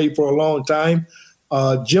center, who played for a long time.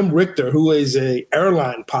 Jim Richter, who is a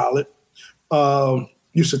airline pilot,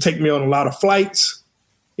 used to take me on a lot of flights,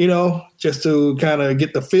 just to kind of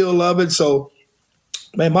get the feel of it. So,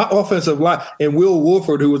 man, my offensive line, and Will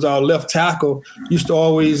Wolford, who was our left tackle, used to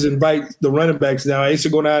always invite the running backs down. I used to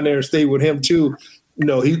go down there and stay with him too.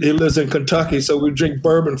 He lives in Kentucky, so we drink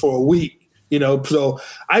bourbon for a week. So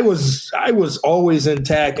I was always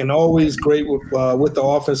intact and always great with the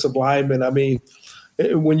offensive linemen. I mean,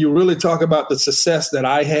 when you really talk about the success that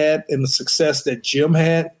I had and the success that Jim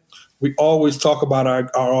had, we always talk about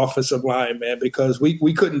our offensive line, man, because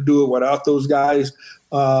we couldn't do it without those guys.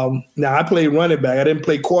 Now, I played running back. I didn't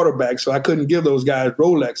play quarterback, so I couldn't give those guys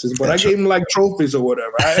Rolexes, but I gave them like trophies or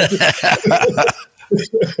whatever.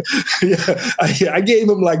 I gave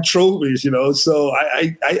them like trophies, so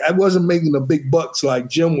I wasn't making the big bucks like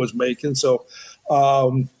Jim was making. So,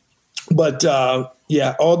 all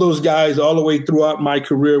those guys all the way throughout my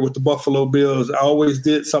career with the Buffalo Bills, I always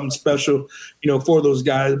did something special, for those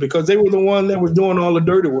guys, because they were the one that was doing all the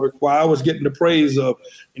dirty work while I was getting the praise of,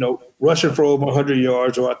 rushing for over 100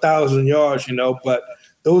 yards or 1,000 yards, but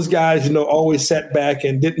those guys, always sat back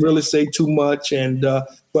and didn't really say too much. And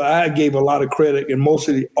but I gave a lot of credit, and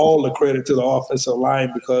mostly all the credit, to the offensive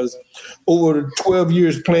line, because over the 12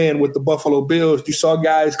 years playing with the Buffalo Bills, you saw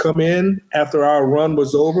guys come in after our run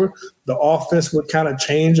was over. The offense would kind of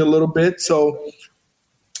change a little bit. So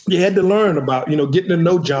you had to learn about, getting to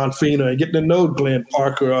know John Fina and getting to know Glenn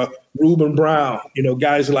Parker, Reuben Brown,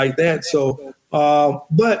 guys like that. So,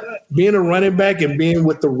 but being a running back and being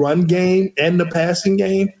with the run game and the passing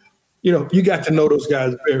game, you got to know those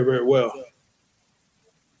guys very, very well.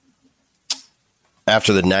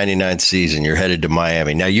 After the 99 season, you're headed to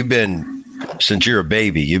Miami. Now, since you're a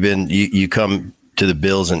baby, you come to the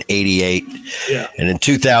Bills in 88. Yeah. And in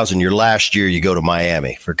 2000, your last year, you go to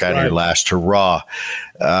Miami for kind of your last hurrah.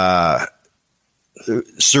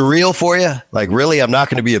 Surreal for you? Like, really, I'm not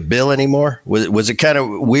going to be a Bill anymore? Was it kind of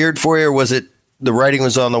weird for you, or was it the writing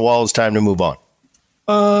was on the wall, it's time to move on?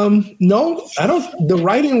 No, I don't. The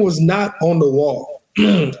writing was not on the wall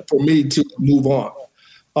for me to move on.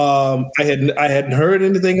 I hadn't heard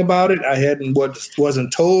anything about it. I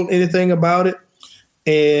wasn't told anything about it.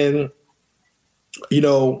 And,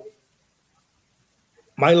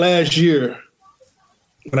 my last year,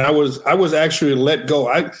 when I was actually let go,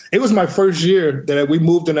 it was my first year that we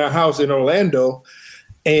moved in our house in Orlando,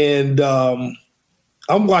 and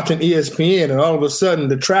I'm watching ESPN, and all of a sudden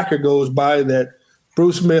the tracker goes by that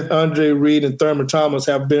Bruce Smith, Andre Reed, and Thurman Thomas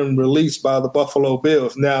have been released by the Buffalo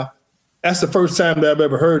Bills. Now, that's the first time that I've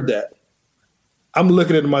ever heard that. I'm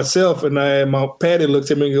looking at myself, and my Patty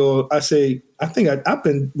looks at me and goes, I say, I think I've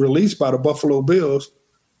been released by the Buffalo Bills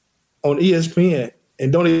on ESPN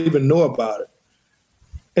and don't even know about it.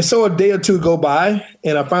 And so a day or two go by,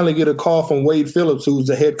 and I finally get a call from Wade Phillips, who's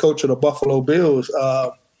the head coach of the Buffalo Bills,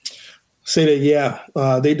 say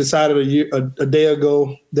that, they decided a day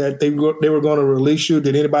ago that they were going to release you.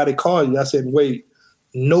 Did anybody call you? I said, wait,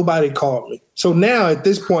 nobody called me. So now at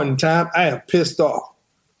this point in time, I am pissed off.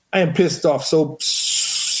 So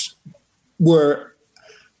where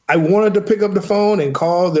I wanted to pick up the phone and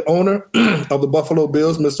call the owner of the Buffalo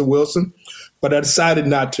Bills, Mr. Wilson, but I decided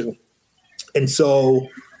not to. And so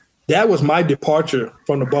that was my departure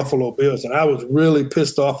from the Buffalo Bills, and I was really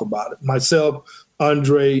pissed off about it. Myself,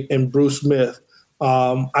 Andre, and Bruce Smith.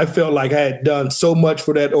 I felt like I had done so much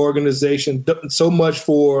for that organization, so much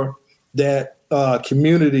for that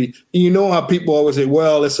community. And you know how people always say,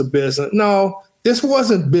 well, it's a business. No, this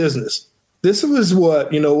wasn't business. This was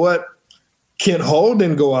what, Kent Hull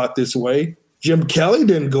didn't go out this way. Jim Kelly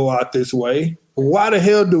didn't go out this way. Why the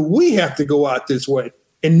hell do we have to go out this way?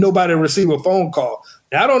 And nobody received a phone call.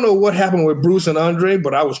 Now, I don't know what happened with Bruce and Andre,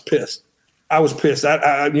 but I was pissed. I wanted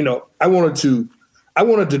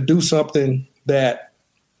to do something that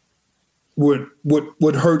would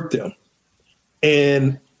hurt them.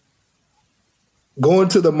 And going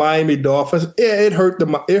to the Miami Dolphins, it hurt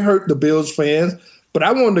the Bills fans, but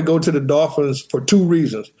I wanted to go to the Dolphins for two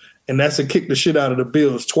reasons, and that's to kick the shit out of the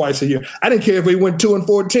Bills twice a year. I didn't care if we went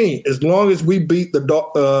 2-14, as long as we beat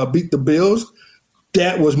the Bills.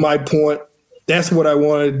 That was my point. That's what I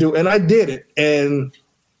wanted to do, and I did it. And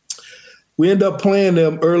we ended up playing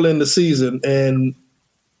them early in the season, and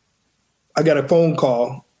I got a phone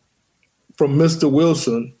call from Mr.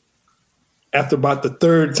 Wilson. After about the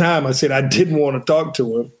third time, I said I didn't want to talk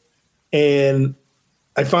to him. And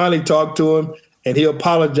I finally talked to him, and he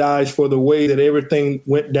apologized for the way that everything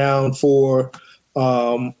went down in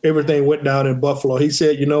Buffalo. He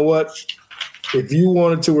said, you know what? If you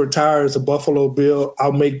wanted to retire as a Buffalo Bill,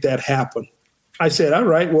 I'll make that happen. I said, all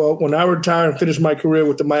right, well, when I retire and finish my career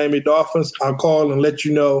with the Miami Dolphins, I'll call and let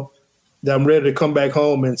you know that I'm ready to come back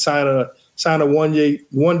home and sign a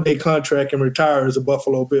one-day contract and retire as a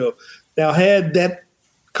Buffalo Bill. Now, had that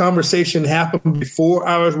conversation happened before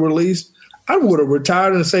I was released, I would have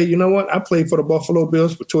retired and say, you know what, I played for the Buffalo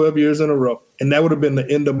Bills for 12 years in a row, and that would have been the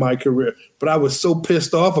end of my career. But I was so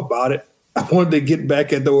pissed off about it, I wanted to get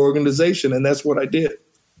back at the organization, and that's what I did.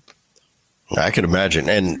 I can imagine.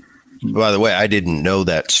 And by the way, I didn't know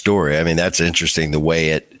that story. I mean, that's interesting the way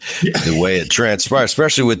it transpired,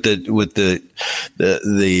 especially with the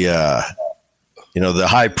the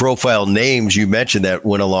high profile names you mentioned that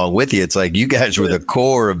went along with you. It's like you guys were the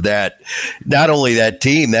core of that, not only that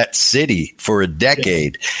team, that city for a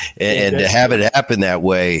decade. And to have it happen that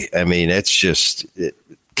way, I mean, it's just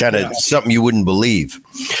kind of something you wouldn't believe.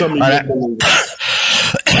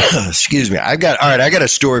 Excuse me. I got a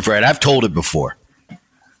story for it. I've told it before.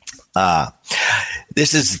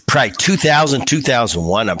 This is probably 2000,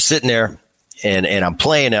 2001. I'm sitting there and I'm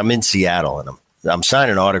playing. I'm in Seattle and I'm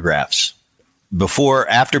signing autographs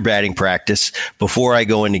after batting practice, before I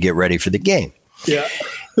go in to get ready for the game. Yeah.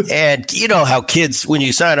 And you know how kids, when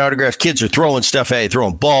you sign autographs, kids are throwing stuff at you,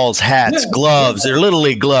 throwing balls, hats, gloves, they're little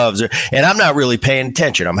league gloves. And I'm not really paying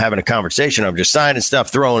attention. I'm having a conversation. I'm just signing stuff,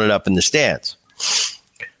 throwing it up in the stands.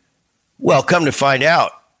 Well, come to find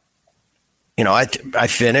out, I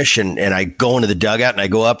finish and I go into the dugout and I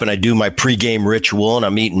go up and I do my pregame ritual and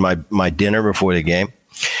I'm eating my dinner before the game.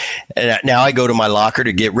 And now I go to my locker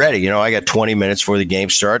to get ready. I got 20 minutes before the game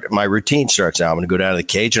start. My routine starts now. I'm going to go down to the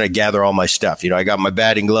cage and I gather all my stuff. I got my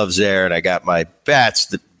batting gloves there and I got my bats,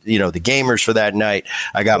 the gamers for that night.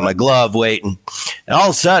 I got my glove waiting. And all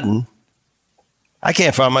of a sudden, I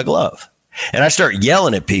can't find my glove. And I start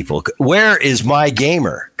yelling at people, where is my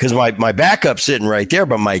gamer? Because my backup's sitting right there,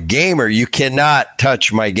 but my gamer, you cannot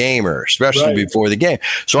touch my gamer, especially before the game.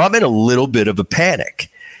 So I'm in a little bit of a panic.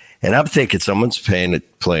 And I'm thinking someone's playing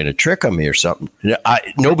a trick on me or something.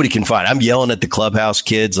 Nobody can find it. I'm yelling at the clubhouse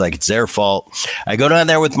kids like it's their fault. I go down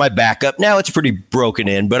there with my backup. Now it's pretty broken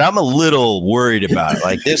in, but I'm a little worried about it.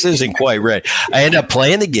 Like, this isn't quite ready. I end up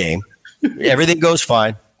playing the game. Everything goes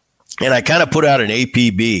fine. And I kind of put out an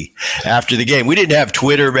APB after the game. We didn't have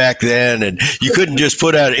Twitter back then, and you couldn't just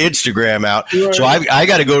put out Instagram out. Right. So I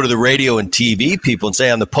got to go to the radio and TV people and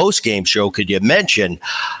say on the post-game show, could you mention,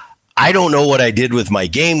 I don't know what I did with my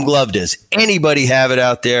game glove. Does anybody have it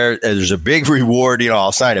out there? There's a big reward.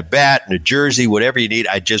 I'll sign a bat and a jersey, whatever you need.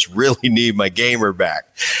 I just really need my gamer back.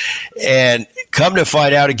 And come to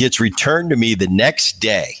find out, it gets returned to me the next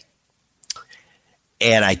day.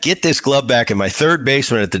 And I get this glove back, and my third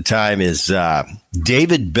baseman at the time is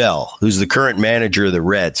David Bell, who's the current manager of the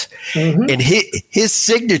Reds. Mm-hmm. And his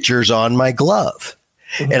signature's on my glove.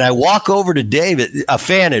 Mm-hmm. And I walk over to David. A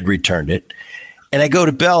fan had returned it. And I go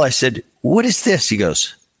to Bell. I said, "What is this?" He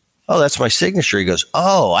goes, "Oh, that's my signature." He goes,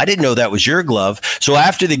 "Oh, I didn't know that was your glove." So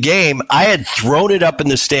after the game, I had thrown it up in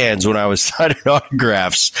the stands when I was signing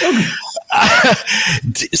autographs.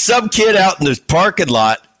 Some kid out in the parking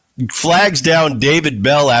lot flags down David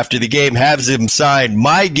Bell after the game, has him sign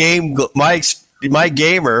my gamer,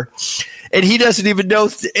 and he doesn't even know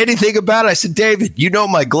anything about it. I said, "David, you know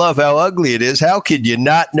my glove, how ugly it is. How could you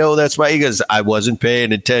not know that's my?" He goes, "I wasn't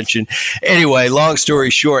paying attention." Anyway, long story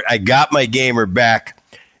short, I got my gamer back.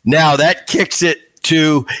 Now that kicks it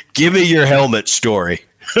to give me your helmet story.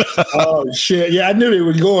 Oh shit! Yeah, I knew they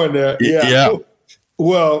were going there. Yeah.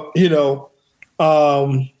 Well,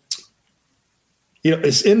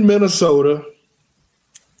 it's in Minnesota,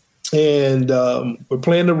 and we're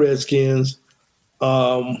playing the Redskins.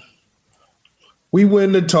 We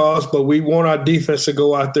win the toss, but we want our defense to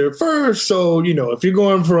go out there first. So, if you're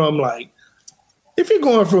going from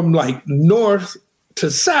north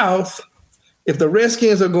to south, if the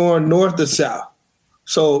Redskins are going north to south,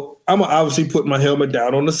 so I'm gonna obviously put my helmet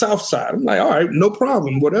down on the south side. I'm like, all right, no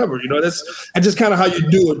problem, whatever. That's just kind of how you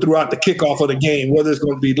do it throughout the kickoff of the game, whether it's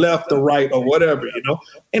going to be left or right or whatever,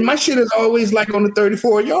 And my shit is always like on the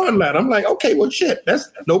 34-yard line. I'm like, okay, well, shit, that's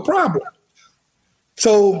no problem.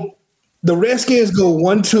 So the Redskins go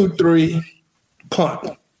 1, 2, 3,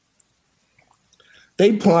 punt.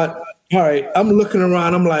 They punt. All right, I'm looking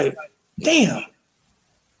around. I'm like, damn.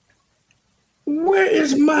 Where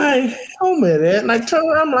is my helmet at? And I turn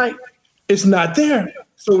around, I'm like, it's not there.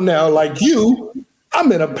 So now, like you,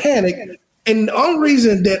 I'm in a panic. And the only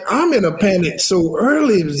reason that I'm in a panic so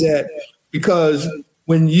early is that because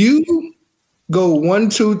when you go 1,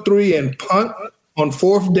 2, 3 and punt on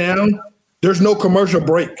fourth down, there's no commercial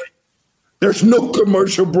break. There's no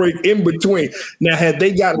commercial break in between. Now, had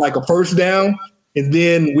they got like a first down and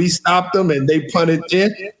then we stopped them and they punted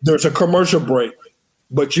in, there's a commercial break.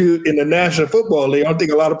 But you in the National Football League, I don't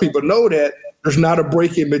think a lot of people know that there's not a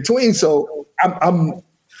break in between. So I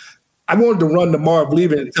wanted to run to Marv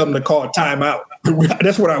Levy and tell him to call a timeout.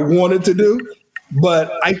 That's what I wanted to do.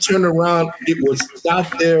 But I turned around, it was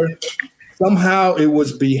out there. Somehow it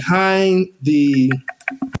was behind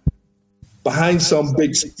some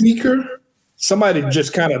big speaker. Somebody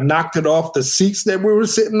just kind of knocked it off the seats that we were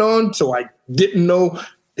sitting on. So I didn't know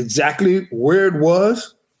exactly where it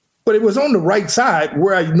was. But it was on the right side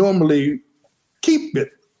where I normally keep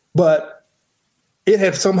it. But it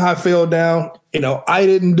had somehow fell down. I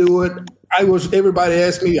didn't do it. Everybody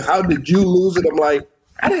asked me, how did you lose it? I'm like,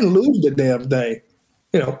 I didn't lose the damn thing.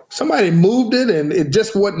 Somebody moved it and it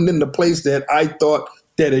just wasn't in the place that I thought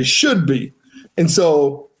that it should be. And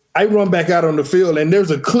so I run back out on the field and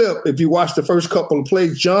there's a clip. If you watch the first couple of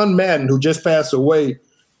plays, John Madden, who just passed away,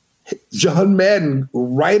 John Madden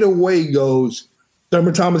right away goes,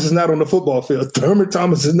 Thurman Thomas is not on the football field. Thurman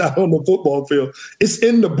Thomas is not on the football field. It's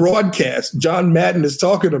in the broadcast. John Madden is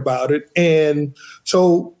talking about it. And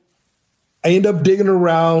so I end up digging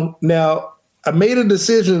around. Now, I made a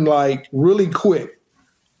decision like really quick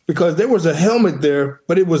because there was a helmet there,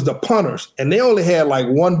 but it was the punters. And they only had like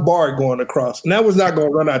one bar going across. And I was not going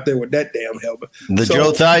to run out there with that damn helmet.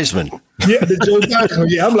 Joe Theismann. Yeah, the Joe Theismann.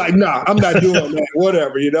 Yeah, I'm like, nah, I'm not doing that,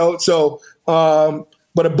 whatever, So,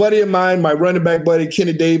 but a buddy of mine, my running back buddy,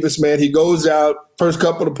 Kenny Davis, man, he goes out, first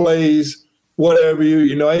couple of plays, whatever,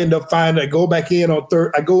 I end up finding, I go in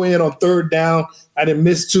on third down. I didn't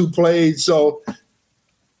miss 2 plays. So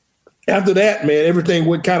after that, man, everything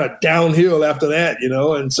went kind of downhill after that,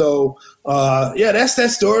 And so, that's that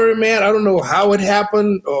story, man. I don't know how it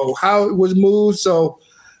happened or how it was moved. So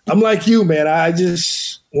I'm like you, man.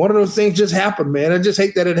 One of those things just happened, man. I just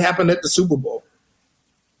hate that it happened at the Super Bowl.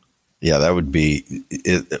 Yeah, that would be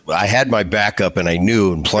it. I had my backup and I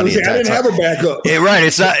knew in plenty of time. I didn't have a backup. Yeah, right.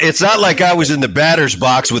 It's not like I was in the batter's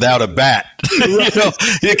box without a bat. Right.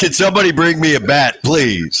 Can somebody bring me a bat,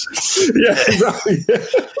 please? Yeah, right.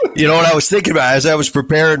 What I was thinking about as I was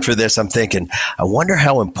preparing for this, I'm thinking, I wonder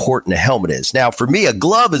how important a helmet is. Now, for me, a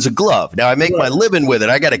glove is a glove. Now, I make my living with it.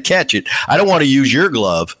 I got to catch it. I don't want to use your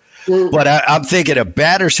glove. But I'm thinking a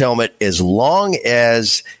batter's helmet, as long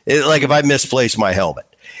as, like if I misplace my helmet,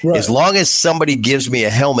 right. As long as somebody gives me a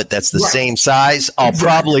helmet that's the same size, I'll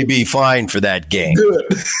probably be fine for that game.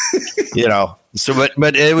 Good. So,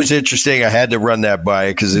 but it was interesting. I had to run that by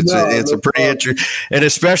because it's a pretty interesting, and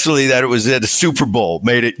especially that it was at a Super Bowl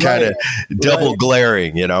made it kind of double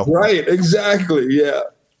glaring. Right. Exactly. Yeah.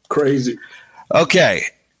 Crazy. Okay.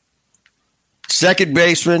 second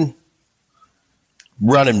baseman,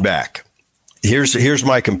 running back. Here's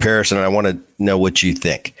my comparison, and I want to know what you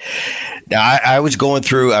think. Now, I was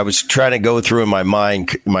trying to go through in my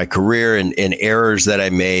mind my career and errors that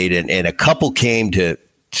I made, and a couple came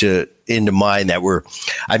into mind that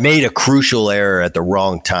I made a crucial error at the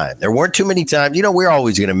wrong time. There weren't too many times. We're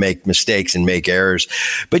always going to make mistakes and make errors,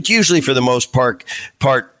 but usually for the most part,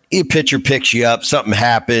 a pitcher picks you up, something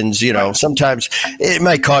happens, sometimes it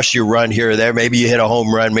might cost you a run here or there. Maybe you hit a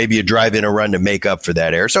home run, maybe you drive in a run to make up for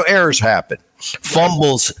that error. So errors happen.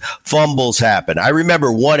 Fumbles happen. I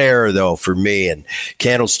remember one error, though, for me in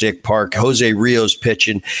Candlestick Park. Jose Rios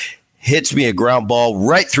pitching, hits me a ground ball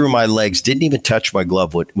right through my legs, didn't even touch my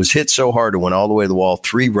glove. It was hit so hard it went all the way to the wall,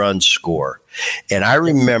 3-run score. And I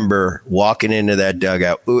remember walking into that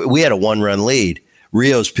dugout. We had a 1-run lead.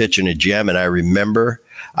 Rios pitching a gem, and I remember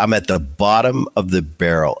I'm at the bottom of the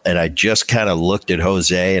barrel, and I just kind of looked at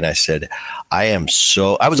Jose, and I said, I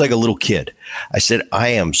was like a little kid. I said, I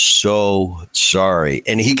am so sorry.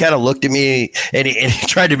 And he kind of looked at me, and he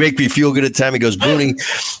tried to make me feel good at the time. He goes, Boone,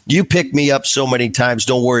 you picked me up so many times.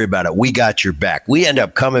 Don't worry about it. We got your back. We end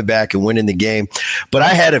up coming back and winning the game. But I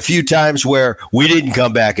had a few times where we didn't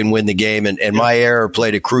come back and win the game, and my error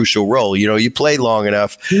played a crucial role. You play long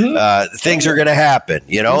enough, things are going to happen,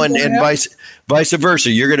 and vice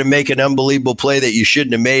versa. You're going to make an unbelievable play that you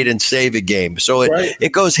shouldn't have made and save a game. So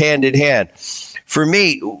it goes hand in hand. For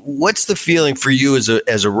me, what's the feeling for you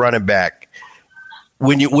as a running back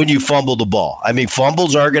when you fumble the ball? I mean,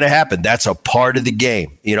 fumbles are going to happen. That's a part of the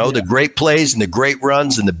game. The great plays and the great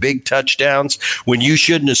runs and the big touchdowns when you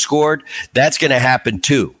shouldn't have scored, that's going to happen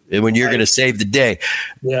too. And when you're going to save the day.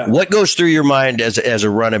 Yeah. What goes through your mind as a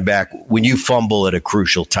running back when you fumble at a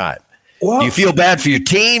crucial time? Well, do you feel bad for your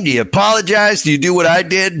team? Do you apologize? Do you do what I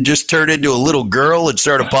did and just turn into a little girl and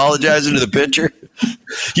start apologizing to the pitcher?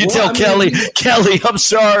 Tell Kelly, I'm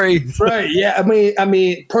sorry. Right. Yeah. I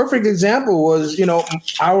mean, perfect example was,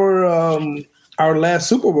 our last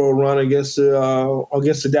Super Bowl run against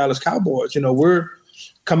the Dallas Cowboys. We're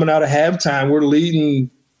coming out of halftime. We're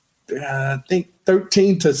leading, I think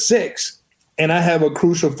 13-6, and I have a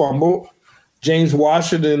crucial fumble. James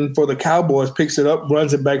Washington for the Cowboys picks it up,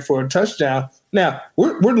 runs it back for a touchdown. Now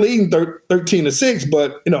we're leading 13-6,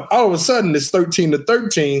 but all of a sudden it's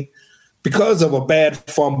 13-13 because of a bad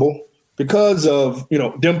fumble, because of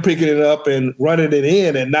them picking it up and running it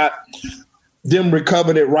in, and not them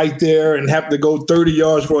recovering it right there and having to go 30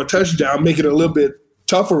 yards for a touchdown, make it a little bit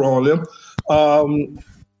tougher on them.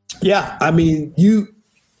 You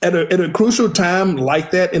at a crucial time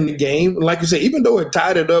like that in the game, like you say, even though it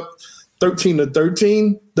tied it up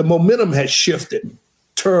 13-13, the momentum has shifted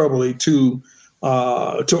terribly to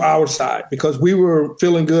our side, because we were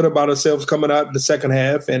feeling good about ourselves coming out in the second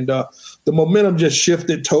half, and the momentum just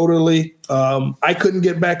shifted totally. I couldn't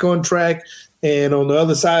get back on track, and on the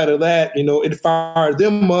other side of that, it fired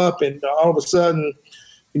them up, and all of a sudden,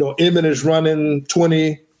 Emmett is running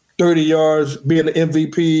 20, 30 yards, being the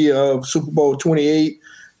MVP of Super Bowl 28,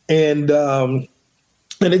 and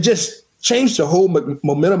it just changed the whole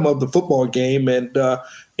momentum of the football game. And,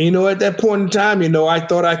 at that point in time, I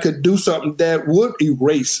thought I could do something that would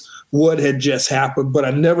erase what had just happened, but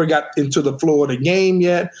I never got into the flow of the game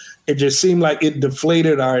yet. It just seemed like it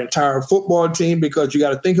deflated our entire football team, because you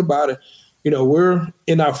got to think about it. We're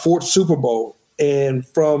in our 4th Super Bowl, and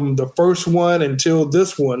from the first one until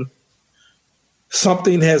this one,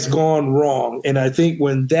 something has gone wrong. And I think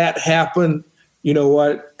when that happened,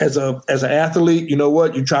 as an athlete,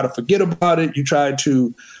 you try to forget about it. You try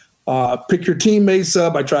to pick your teammates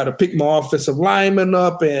up. I try to pick my offensive linemen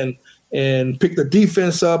up and pick the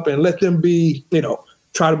defense up and let them be,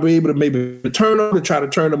 try to be able to maybe try to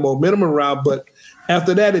turn the momentum around. But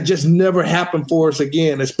after that, it just never happened for us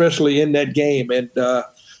again, especially in that game. And, I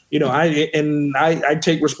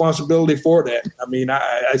take responsibility for that. I mean,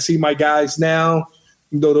 I see my guys now,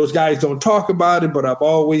 though those guys don't talk about it, but I've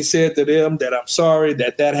always said to them that I'm sorry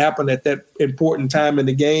that happened at that important time in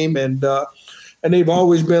the game. And they've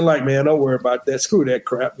always been like, man, don't worry about that. Screw that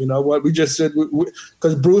crap. You know what? We just said,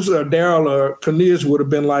 because Bruce or Daryl or Cornelius would have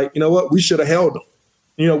been like, you know what? We should have held them.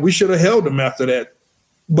 We should have held them after that,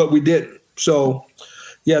 but we didn't. So,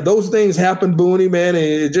 yeah, those things happen, Booney, man. And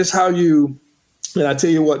it's just how and I tell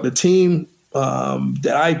you what, the team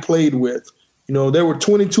that I played with, there were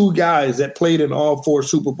 22 guys that played in all 4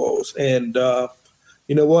 Super Bowls. And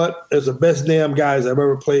you know what? They're the best damn guys I've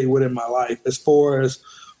ever played with in my life, as far as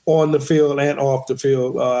on the field and off the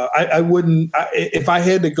field. I wouldn't – if I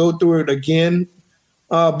had to go through it again,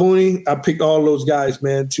 Booney, I picked all those guys,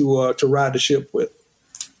 man, to ride the ship with.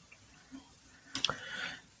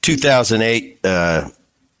 2008,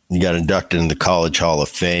 You got inducted in the College Hall of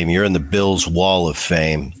Fame. You're in the Bills Wall of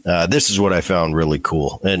Fame. This is what I found really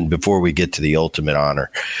cool. And before we get to the ultimate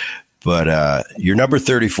honor, but your number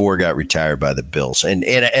 34 got retired by the Bills. And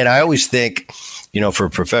I always think, for a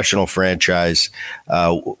professional franchise,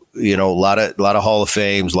 a lot of Hall of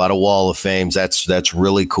Fames, a lot of Wall of Fames. That's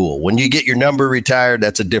really cool. When you get your number retired,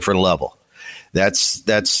 that's a different level. That's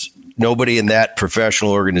nobody in that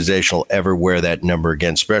professional organization will ever wear that number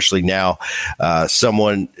again, especially now.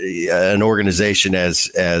 An organization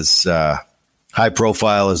as high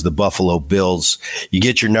profile as the Buffalo Bills, you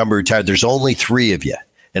get your number retired. There's only 3 of you.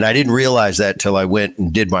 And I didn't realize that till I went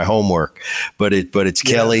and did my homework. But it's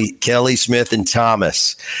Kelly, Smith, and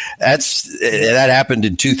Thomas. That happened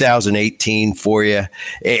in 2018 for you.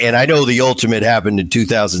 And I know the ultimate happened in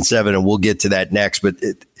 2007, and we'll get to that next. But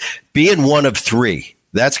being one of 3,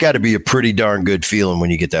 that's got to be a pretty darn good feeling when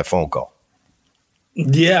you get that phone call.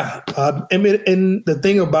 Yeah. And the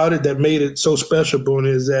thing about it that made it so special, Boone,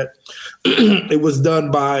 is that it was done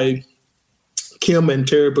by Kim and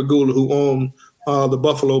Terry Pagula, who own the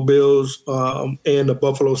Buffalo Bills and the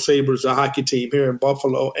Buffalo Sabres, a hockey team here in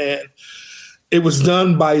Buffalo. And it was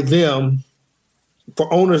done by them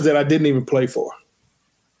for owners that I didn't even play for,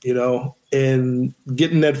 and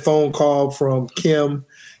getting that phone call from Kim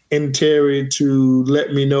and Terry to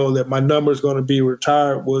let me know that my number is going to be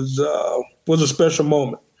retired was a special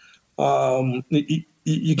moment.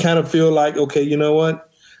 You kind of feel like, okay, you know what?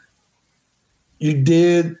 You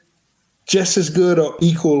did just as good or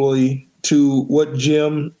equally to what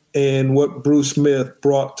Jim and what Bruce Smith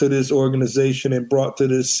brought to this organization and brought to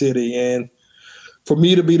this city. And for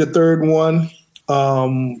me to be the third one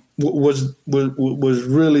was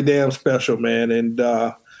really damn special, man. And,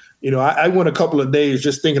 I went a couple of days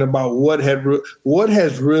just thinking about what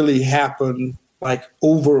has really happened, like,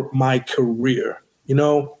 over my career.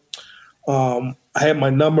 I had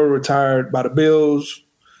my number retired by the Bills.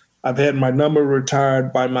 I've had my number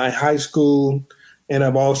retired by my high school. And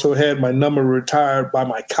I've also had my number retired by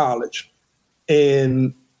my college.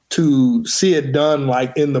 And to see it done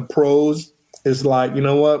like in the pros is like, you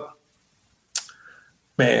know what,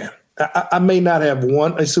 man, I may not have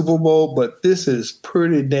won a Super Bowl, but this is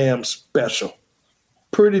pretty damn special.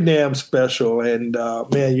 Pretty damn special. And,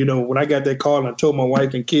 man, when I got that call and I told my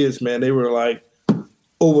wife and kids, man, they were like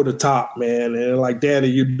over the top, man. And like, Daddy,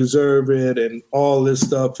 you deserve it and all this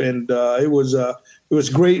stuff. And it was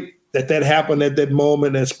great that happened at that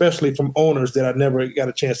moment, especially from owners that I never got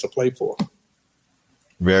a chance to play for.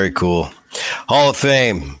 Very cool. Hall of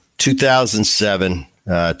Fame, 2007.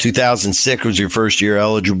 2006 was your first year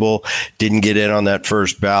eligible. Didn't get in on that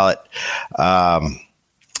first ballot.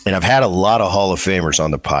 And I've had a lot of Hall of Famers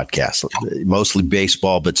on the podcast, mostly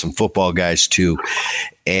baseball, but some football guys too.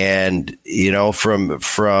 And,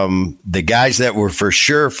 from the guys that were for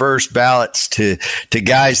sure first ballots to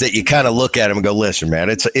guys that you kind of look at them and go, listen, man,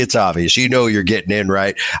 it's obvious. You're getting in,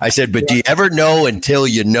 right? I said, but do you ever know until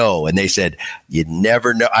you know? And they said, you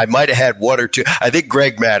never know. I might have had 1 or 2. I think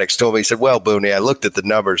Greg Maddox told me, he said, well, Boone, I looked at the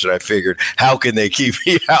numbers and I figured, how can they keep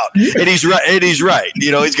me out? And he's right.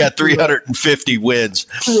 He's got 350 wins.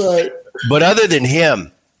 Right. But other than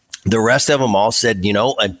him, the rest of them all said,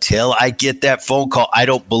 until I get that phone call, I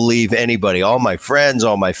don't believe anybody. All my friends,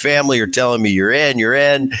 all my family are telling me you're in.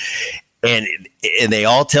 And they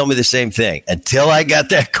all tell me the same thing. Until I got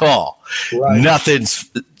that call, right. Nothing's.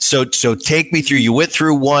 So take me through. You went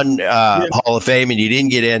through one Hall of Fame and you didn't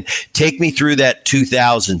get in. Take me through that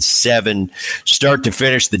 2007 start to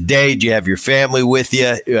finish the day. Do you have your family with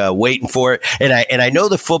you waiting for it? And I know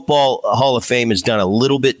the Football Hall of Fame is done a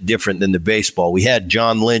little bit different than the baseball. We had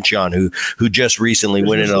John Lynch on who just recently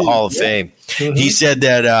went into the Hall of Fame. Mm-hmm. He said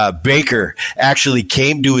that Baker actually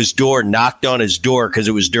came to his door, knocked on his door because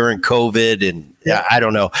it was during COVID and I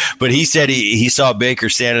don't know. But he said he saw Baker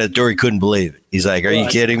standing at the door. He couldn't believe it. He's like, are you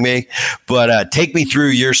kidding me? But take me through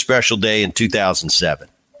your special day in 2007.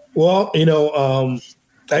 Well,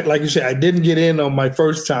 like you said, I didn't get in on my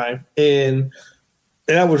first time. And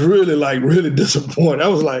I was really disappointed. I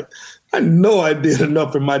was like, I know I did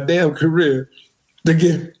enough in my damn career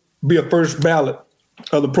to be a first ballot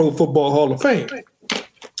of the Pro Football Hall of Fame.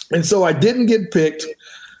 And so I didn't get picked.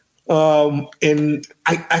 And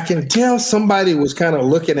I can tell somebody was kind of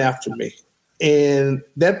looking after me. And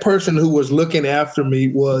that person who was looking after me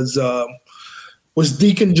was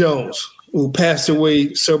Deacon Jones, who passed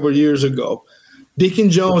away several years ago.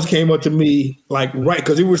 Deacon Jones came up to me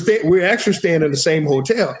because we were actually staying in the same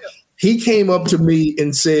hotel. He came up to me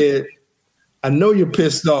and said, I know you're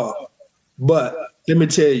pissed off, but let me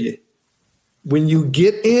tell you, when you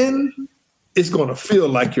get in, it's going to feel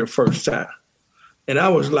like your first time. And I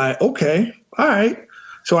was like, okay, all right.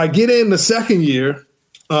 So I get in the second year.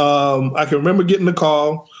 I can remember getting the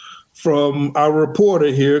call from our reporter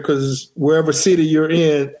here, because wherever city you're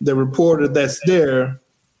in, the reporter that's there,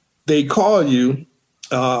 they call you,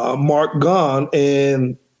 Mark Gahn,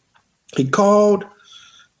 and he called.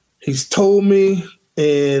 He's told me,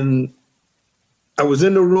 and I was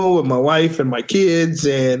in the room with my wife and my kids,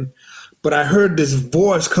 but I heard this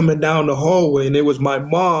voice coming down the hallway, and it was my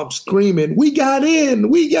mom screaming, "We got in,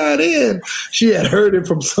 we got in." She had heard it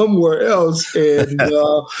from somewhere else. And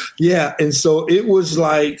and so it was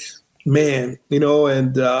like, man,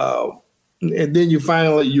 and then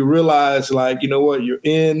you realize, like, you know what, you're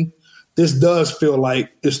in. This does feel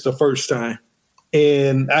like it's the first time.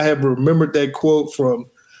 And I have remembered that quote from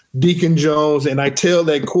Deacon Jones, and I tell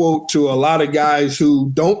that quote to a lot of guys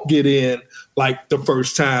who don't get in like the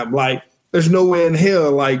first time. Like, there's no way in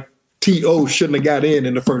hell like T.O. shouldn't have got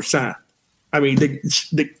in the first time. I mean,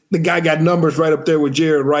 the guy got numbers right up there with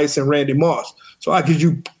Jared Rice and Randy Moss. So how could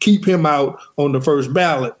you keep him out on the first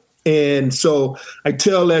ballot? And so I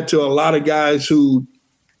tell that to a lot of guys who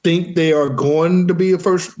think they are going to be a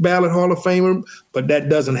first ballot Hall of Famer, but that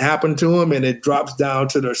doesn't happen to them, and it drops down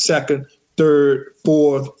to their second, third,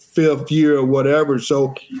 fourth, fifth year or whatever.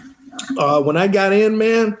 So when I got in,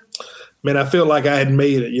 man, I feel like I had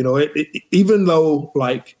made it. Even though,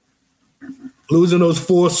 like, losing those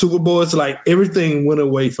 4 Super Bowls, like, everything went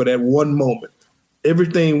away for that one moment.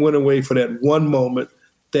 Everything went away for that one moment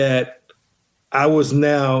that I was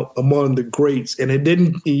now among the greats. And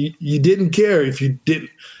you didn't care if you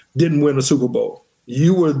didn't win a Super Bowl.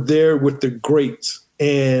 You were there with the greats.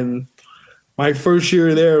 And my first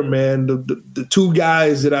year there, man, the 2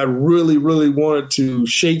 guys that I really, really wanted to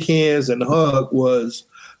shake hands and hug was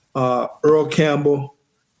Earl Campbell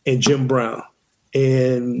and Jim Brown.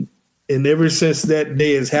 And ever since that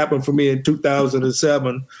day has happened for me in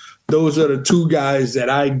 2007, those are the 2 guys that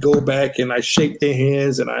I go back and I shake their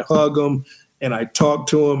hands and I hug them and I talk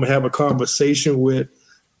to them and have a conversation with.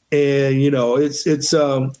 And,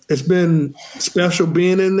 it's been special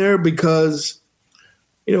being in there because,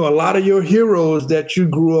 a lot of your heroes that you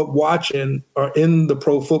grew up watching are in the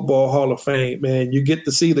Pro Football Hall of Fame, man. You get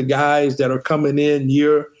to see the guys that are coming in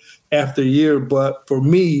year after year. But for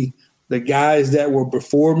me, the guys that were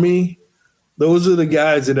before me, those are the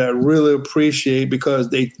guys that I really appreciate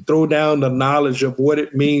because they throw down the knowledge of what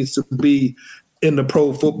it means to be in the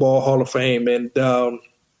Pro Football Hall of Fame. And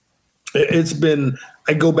it's been –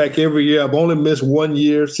 I go back every year. I've only missed 1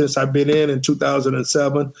 year since I've been in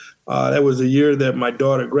 2007. That was the year that my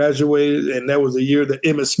daughter graduated, and that was the year that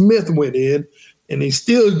Emmitt Smith went in, and he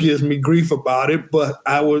still gives me grief about it. But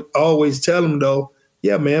I would always tell him, though,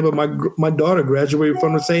 yeah, man, but my daughter graduated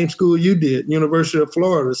from the same school you did, University of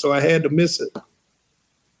Florida, so I had to miss it.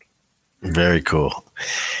 Very cool.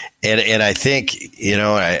 And I think,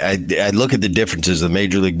 I look at the differences of the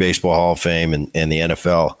Major League Baseball Hall of Fame and the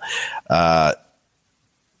NFL.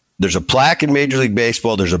 There's a plaque in Major League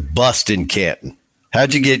Baseball. There's a bust in Canton.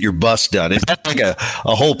 How'd you get your bust done? Is that like a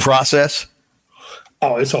whole process?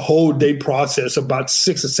 Oh, it's a whole day process, about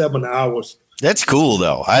 6 or 7 hours. That's cool,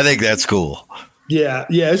 though. I think that's cool. Yeah,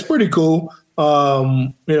 it's pretty cool.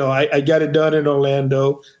 I got it done in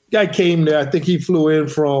Orlando. Guy came there. I think he flew in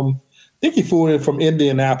from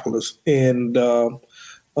Indianapolis, and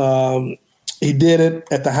he did it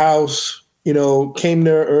at the house. Came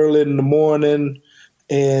there early in the morning.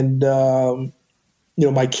 And,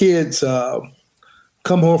 my kids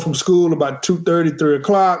come home from school about 2:30, 3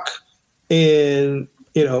 o'clock. And,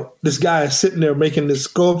 this guy is sitting there making this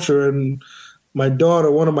sculpture. And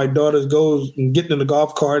one of my daughters goes and getting in the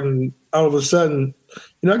golf cart. And all of a sudden,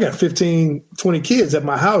 I got 15, 20 kids at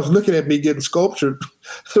my house looking at me getting sculptured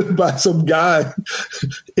by some guy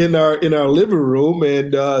in our living room.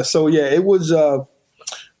 And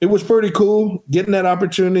it was pretty cool getting that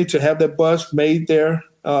opportunity to have that bust made there.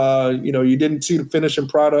 You didn't see the finishing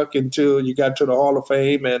product until you got to the Hall of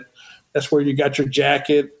Fame, and that's where you got your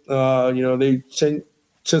jacket. They send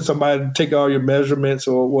somebody to take all your measurements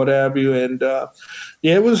or what have you. And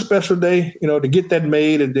it was a special day, to get that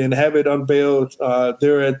made and then have it unveiled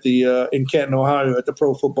there at the in Canton, Ohio, at the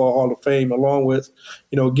Pro Football Hall of Fame, along with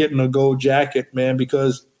getting a gold jacket, man,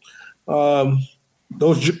 because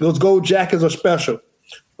those gold jackets are special.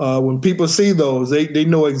 When people see those, they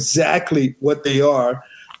know exactly what they are.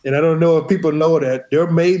 And I don't know if people know that they're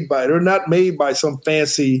not made by some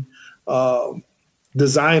fancy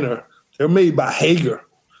designer. They're made by Hager,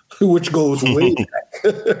 which goes way back.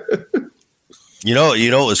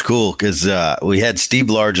 It was cool because we had Steve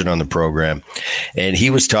Largent on the program, and he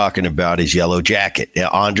was talking about his yellow jacket.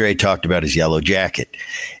 Andre talked about his yellow jacket.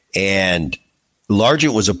 And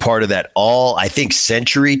Largent was a part of that I think,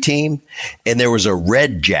 Century team, and there was a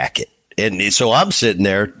red jacket. And so I'm sitting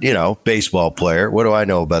there, baseball player. What do I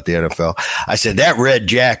know about the NFL? I said, that red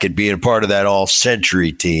jacket being a part of that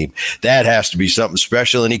all-century team, that has to be something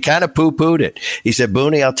special. And he kind of poo-pooed it. He said,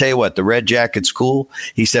 Boone, I'll tell you what, the red jacket's cool.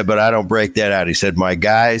 He said, but I don't break that out. He said, my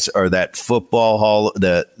guys are that football hall,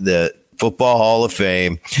 the Football Hall of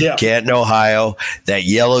Fame, Canton, Ohio, that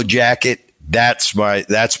yellow jacket. That's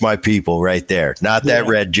my people right there, not that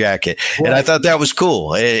red jacket. Right. And I thought that was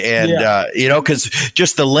cool. And because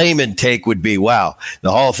just the layman take would be, wow,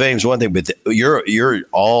 the Hall of Fame is one thing, but you're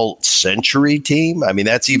all century team. I mean,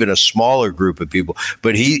 that's even a smaller group of people.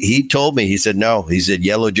 But he told me, he said, no, he said,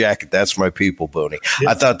 yellow jacket, that's my people, Booney. Yeah.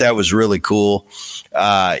 I thought that was really cool.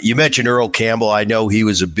 You mentioned Earl Campbell. I know he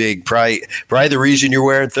was a big, probably the reason you're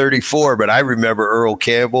wearing 34, but I remember Earl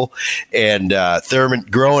Campbell and Thurman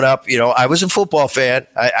growing up. I was a football fan.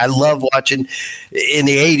 I love watching in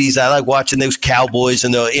the 80s. I like watching those Cowboys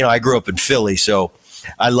and I grew up in Philly, so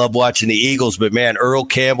I love watching the Eagles. But man, Earl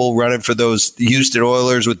Campbell running for those Houston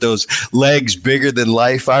Oilers with those legs bigger than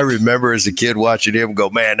life. I remember as a kid watching him go,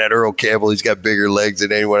 man, that Earl Campbell, he's got bigger legs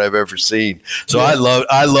than anyone I've ever seen. So I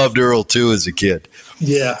loved Earl too as a kid.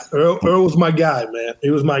 Yeah, Earl was my guy, man. He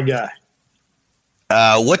was my guy.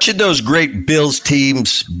 What should those great Bills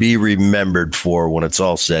teams be remembered for when it's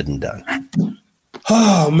all said and done?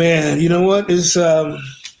 Oh man, you know what? It's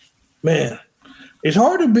it's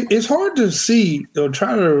hard to see or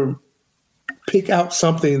try to pick out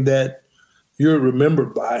something that you're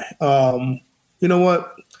remembered by. You know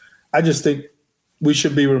what? I just think we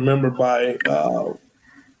should be remembered by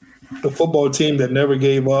the football team that never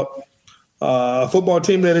gave up. A football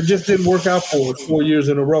team that it just didn't work out for 4 years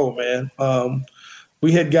in a row, man.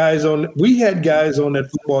 We had guys on that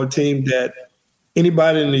football team that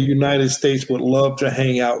anybody in the United States would love to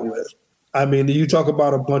hang out with. I mean, you talk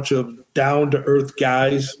about a bunch of down-to-earth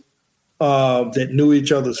guys that knew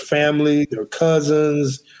each other's family, their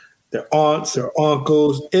cousins, their aunts, their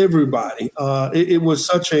uncles, everybody. It was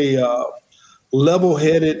such a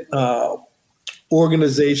level-headed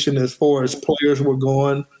organization as far as players were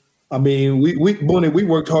going. I mean, we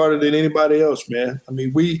worked harder than anybody else, man. I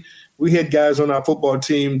mean, we had guys on our football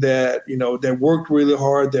team that, that worked really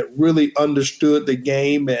hard, that really understood the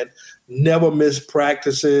game and never missed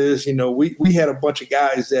practices. We had a bunch of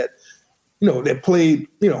guys that, that played,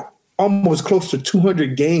 almost close to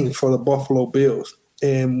 200 games for the Buffalo Bills.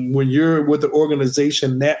 And when you're with the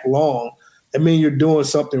organization that long, I mean, you're doing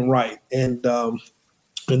something right. And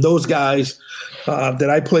those guys that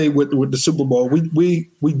I played with the Super Bowl, we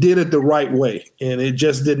did it the right way, and it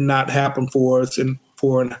just did not happen for us, and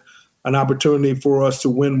for an opportunity for us to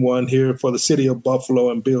win one here for the city of Buffalo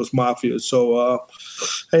and Bills Mafia. So,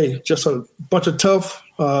 hey, just a bunch of tough,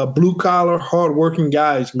 blue-collar, hard-working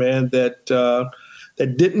guys, man, that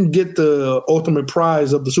didn't get the ultimate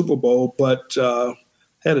prize of the Super Bowl, but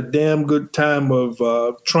had a damn good time of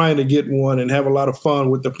trying to get one and have a lot of fun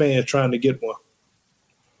with the fans trying to get one.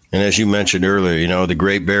 And as you mentioned earlier, the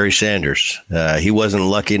great Barry Sanders, he wasn't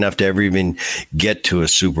lucky enough to ever even get to a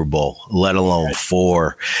Super Bowl, let alone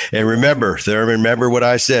 4. And remember, Thurman, remember what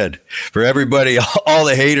I said. For everybody, all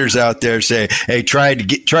the haters out there say, hey, try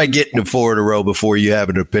getting to 4 in a row before you have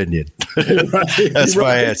an opinion. That's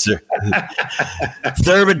my answer.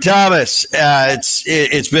 Thurman Thomas,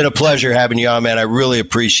 it's been a pleasure having you on, man. I really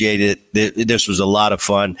appreciate it. This was a lot of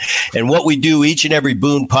fun. And what we do each and every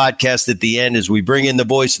Boone podcast at the end is we bring in the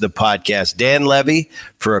voice of the podcast, Dan Levy,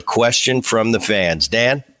 for a question from the fans.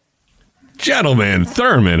 Dan? Gentlemen,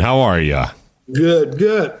 Thurman, how are you? Good.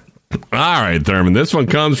 All right, Thurman, this one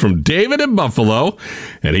comes from David in Buffalo,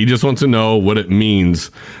 and he just wants to know what it means.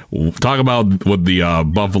 Talk about what the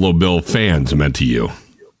Buffalo Bill fans meant to you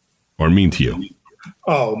or mean to you.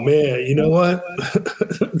 Oh, man, you know what?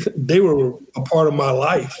 They were a part of my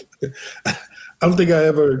life. I don't think I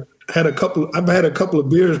ever had I've had a couple of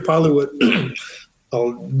beers probably with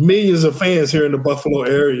millions of fans here in the Buffalo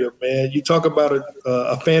area, man. You talk about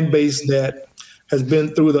a fan base that has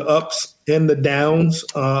been through the ups and the downs,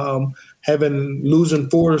 losing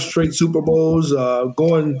 4 straight Super Bowls,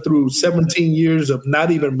 going through 17 years of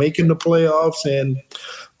not even making the playoffs. And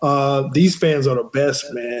these fans are the best,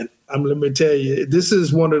 man. Let me tell you, this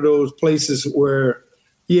is one of those places where,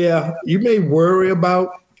 yeah, you may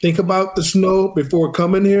think about the snow before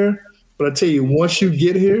coming here, but I tell you, once you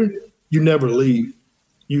get here, you never leave.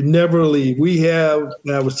 You never leave.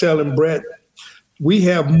 I was telling Brett, we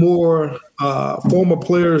have more former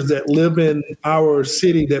players that live in our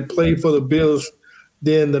city that play for the Bills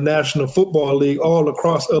than the National Football League all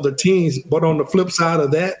across other teams. But on the flip side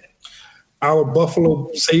of that, our Buffalo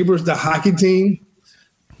Sabres, the hockey team,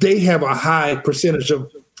 they have a high percentage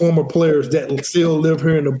of former players that still live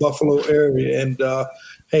here in the Buffalo area. And,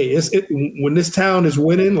 when this town is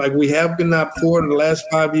winning, like we have been out for the last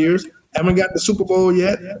 5 years, haven't got the Super Bowl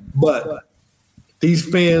yet, but these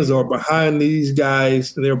fans are behind these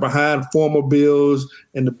guys. And they're behind former Bills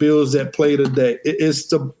and the Bills that play today. It's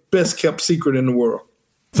the best kept secret in the world.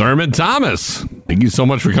 Thurman Thomas, thank you so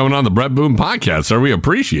much for coming on the Brett Boone podcast, sir. We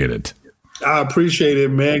appreciate it. I appreciate it,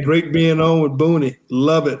 man. Great being on with Boone.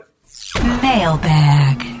 Love it.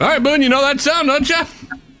 Mailbag. All right, Boone, you know that sound, don't you?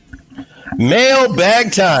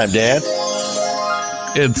 Mailbag time, Dad.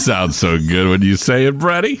 It sounds so good when you say it,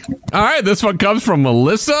 Bretty. All right, this one comes from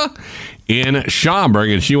Melissa in Schaumburg,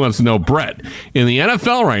 and she wants to know, Brett, in the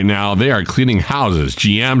NFL right now, they are cleaning houses.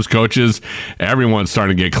 GMs, coaches, everyone's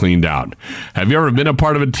starting to get cleaned out. Have you ever been a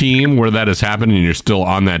part of a team where that has happened and you're still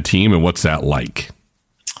on that team, and what's that like?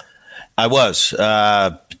 I was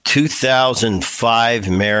 2005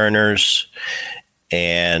 Mariners,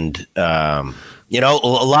 and a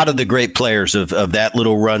lot of the great players of that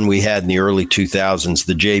little run we had in the early 2000s,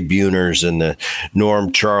 the Jay Buners and the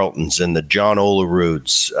Norm Charltons and the John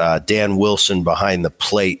Oleroods, Dan Wilson behind the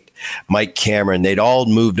plate, Mike Cameron, they'd all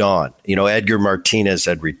moved on. Edgar Martinez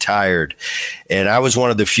had retired, and I was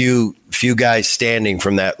one of the few guys standing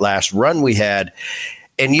from that last run we had.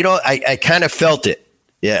 And, I kind of felt it.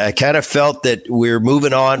 Yeah, I kind of felt that we're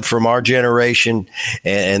moving on from our generation,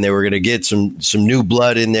 and they were going to get some new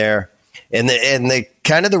blood in there. And the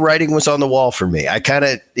kind of the writing was on the wall for me. I kind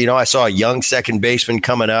of, I saw a young second baseman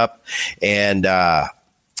coming up, and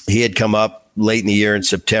he had come up late in the year in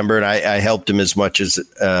September, and I helped him as much as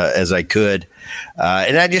I could.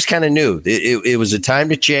 And I just kind of knew it was a time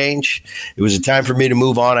to change. It was a time for me to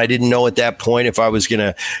move on. I didn't know at that point if I was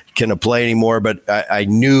going to play anymore, but I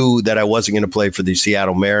knew that I wasn't going to play for the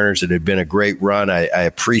Seattle Mariners. It had been a great run. I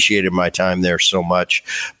appreciated my time there so much.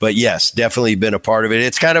 But yes, definitely been a part of it.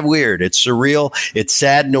 It's kind of weird. It's surreal. It's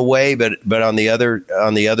sad in a way, but on the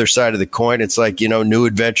other side of the coin, it's like, new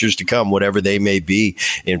adventures to come, whatever they may be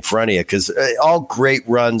in front of you. Because all great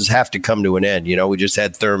runs have to come to an end. We just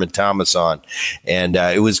had Thurman Thomas on. And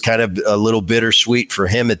it was kind of a little bittersweet for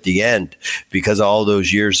him at the end because of all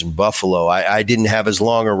those years in Buffalo. I didn't have as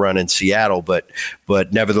long a run in Seattle, but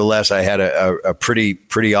nevertheless, I had a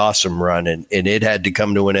pretty awesome run, and it had to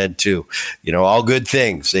come to an end too. All good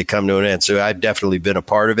things, they come to an end. So I've definitely been a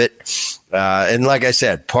part of it. And like I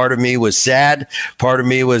said, part of me was sad. Part of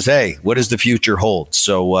me was, hey, what does the future hold?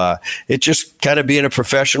 So it just kind of being a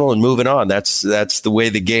professional and moving on. That's the way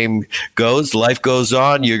the game goes. Life goes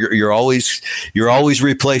on. You're always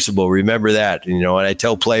replaceable. Remember that. And I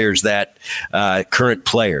tell players that, current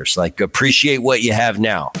players, like, appreciate what you have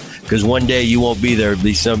now, because one day you won't be there. It'll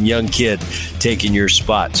be some young kid taking your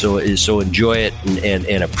spot. So enjoy it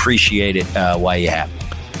and appreciate it while you have it.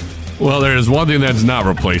 Well, there's one thing that's not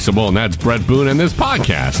replaceable, and that's Brett Boone and this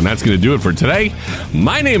podcast. And that's going to do it for today.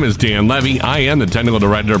 My name is Dan Levy. I am the technical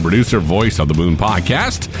director, producer, voice of the Boone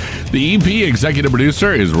podcast. The EP executive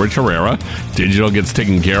producer is Rich Herrera. Digital gets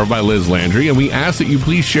taken care of by Liz Landry. And we ask that you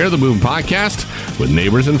please share the Boone podcast with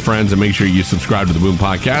neighbors and friends, and make sure you subscribe to the Boone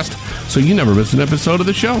podcast so you never miss an episode of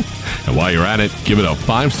the show. And while you're at it, give it a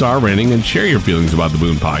 5-star rating and share your feelings about the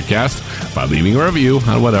Boone podcast by leaving a review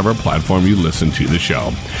on whatever platform you listen to the show.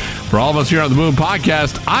 For all of us here on the Boone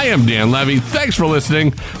podcast, I am Dan Levy. Thanks for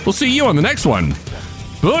listening. We'll see you on the next one.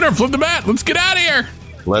 Booner, flip the bat. Let's get out of here.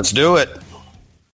 Let's do it.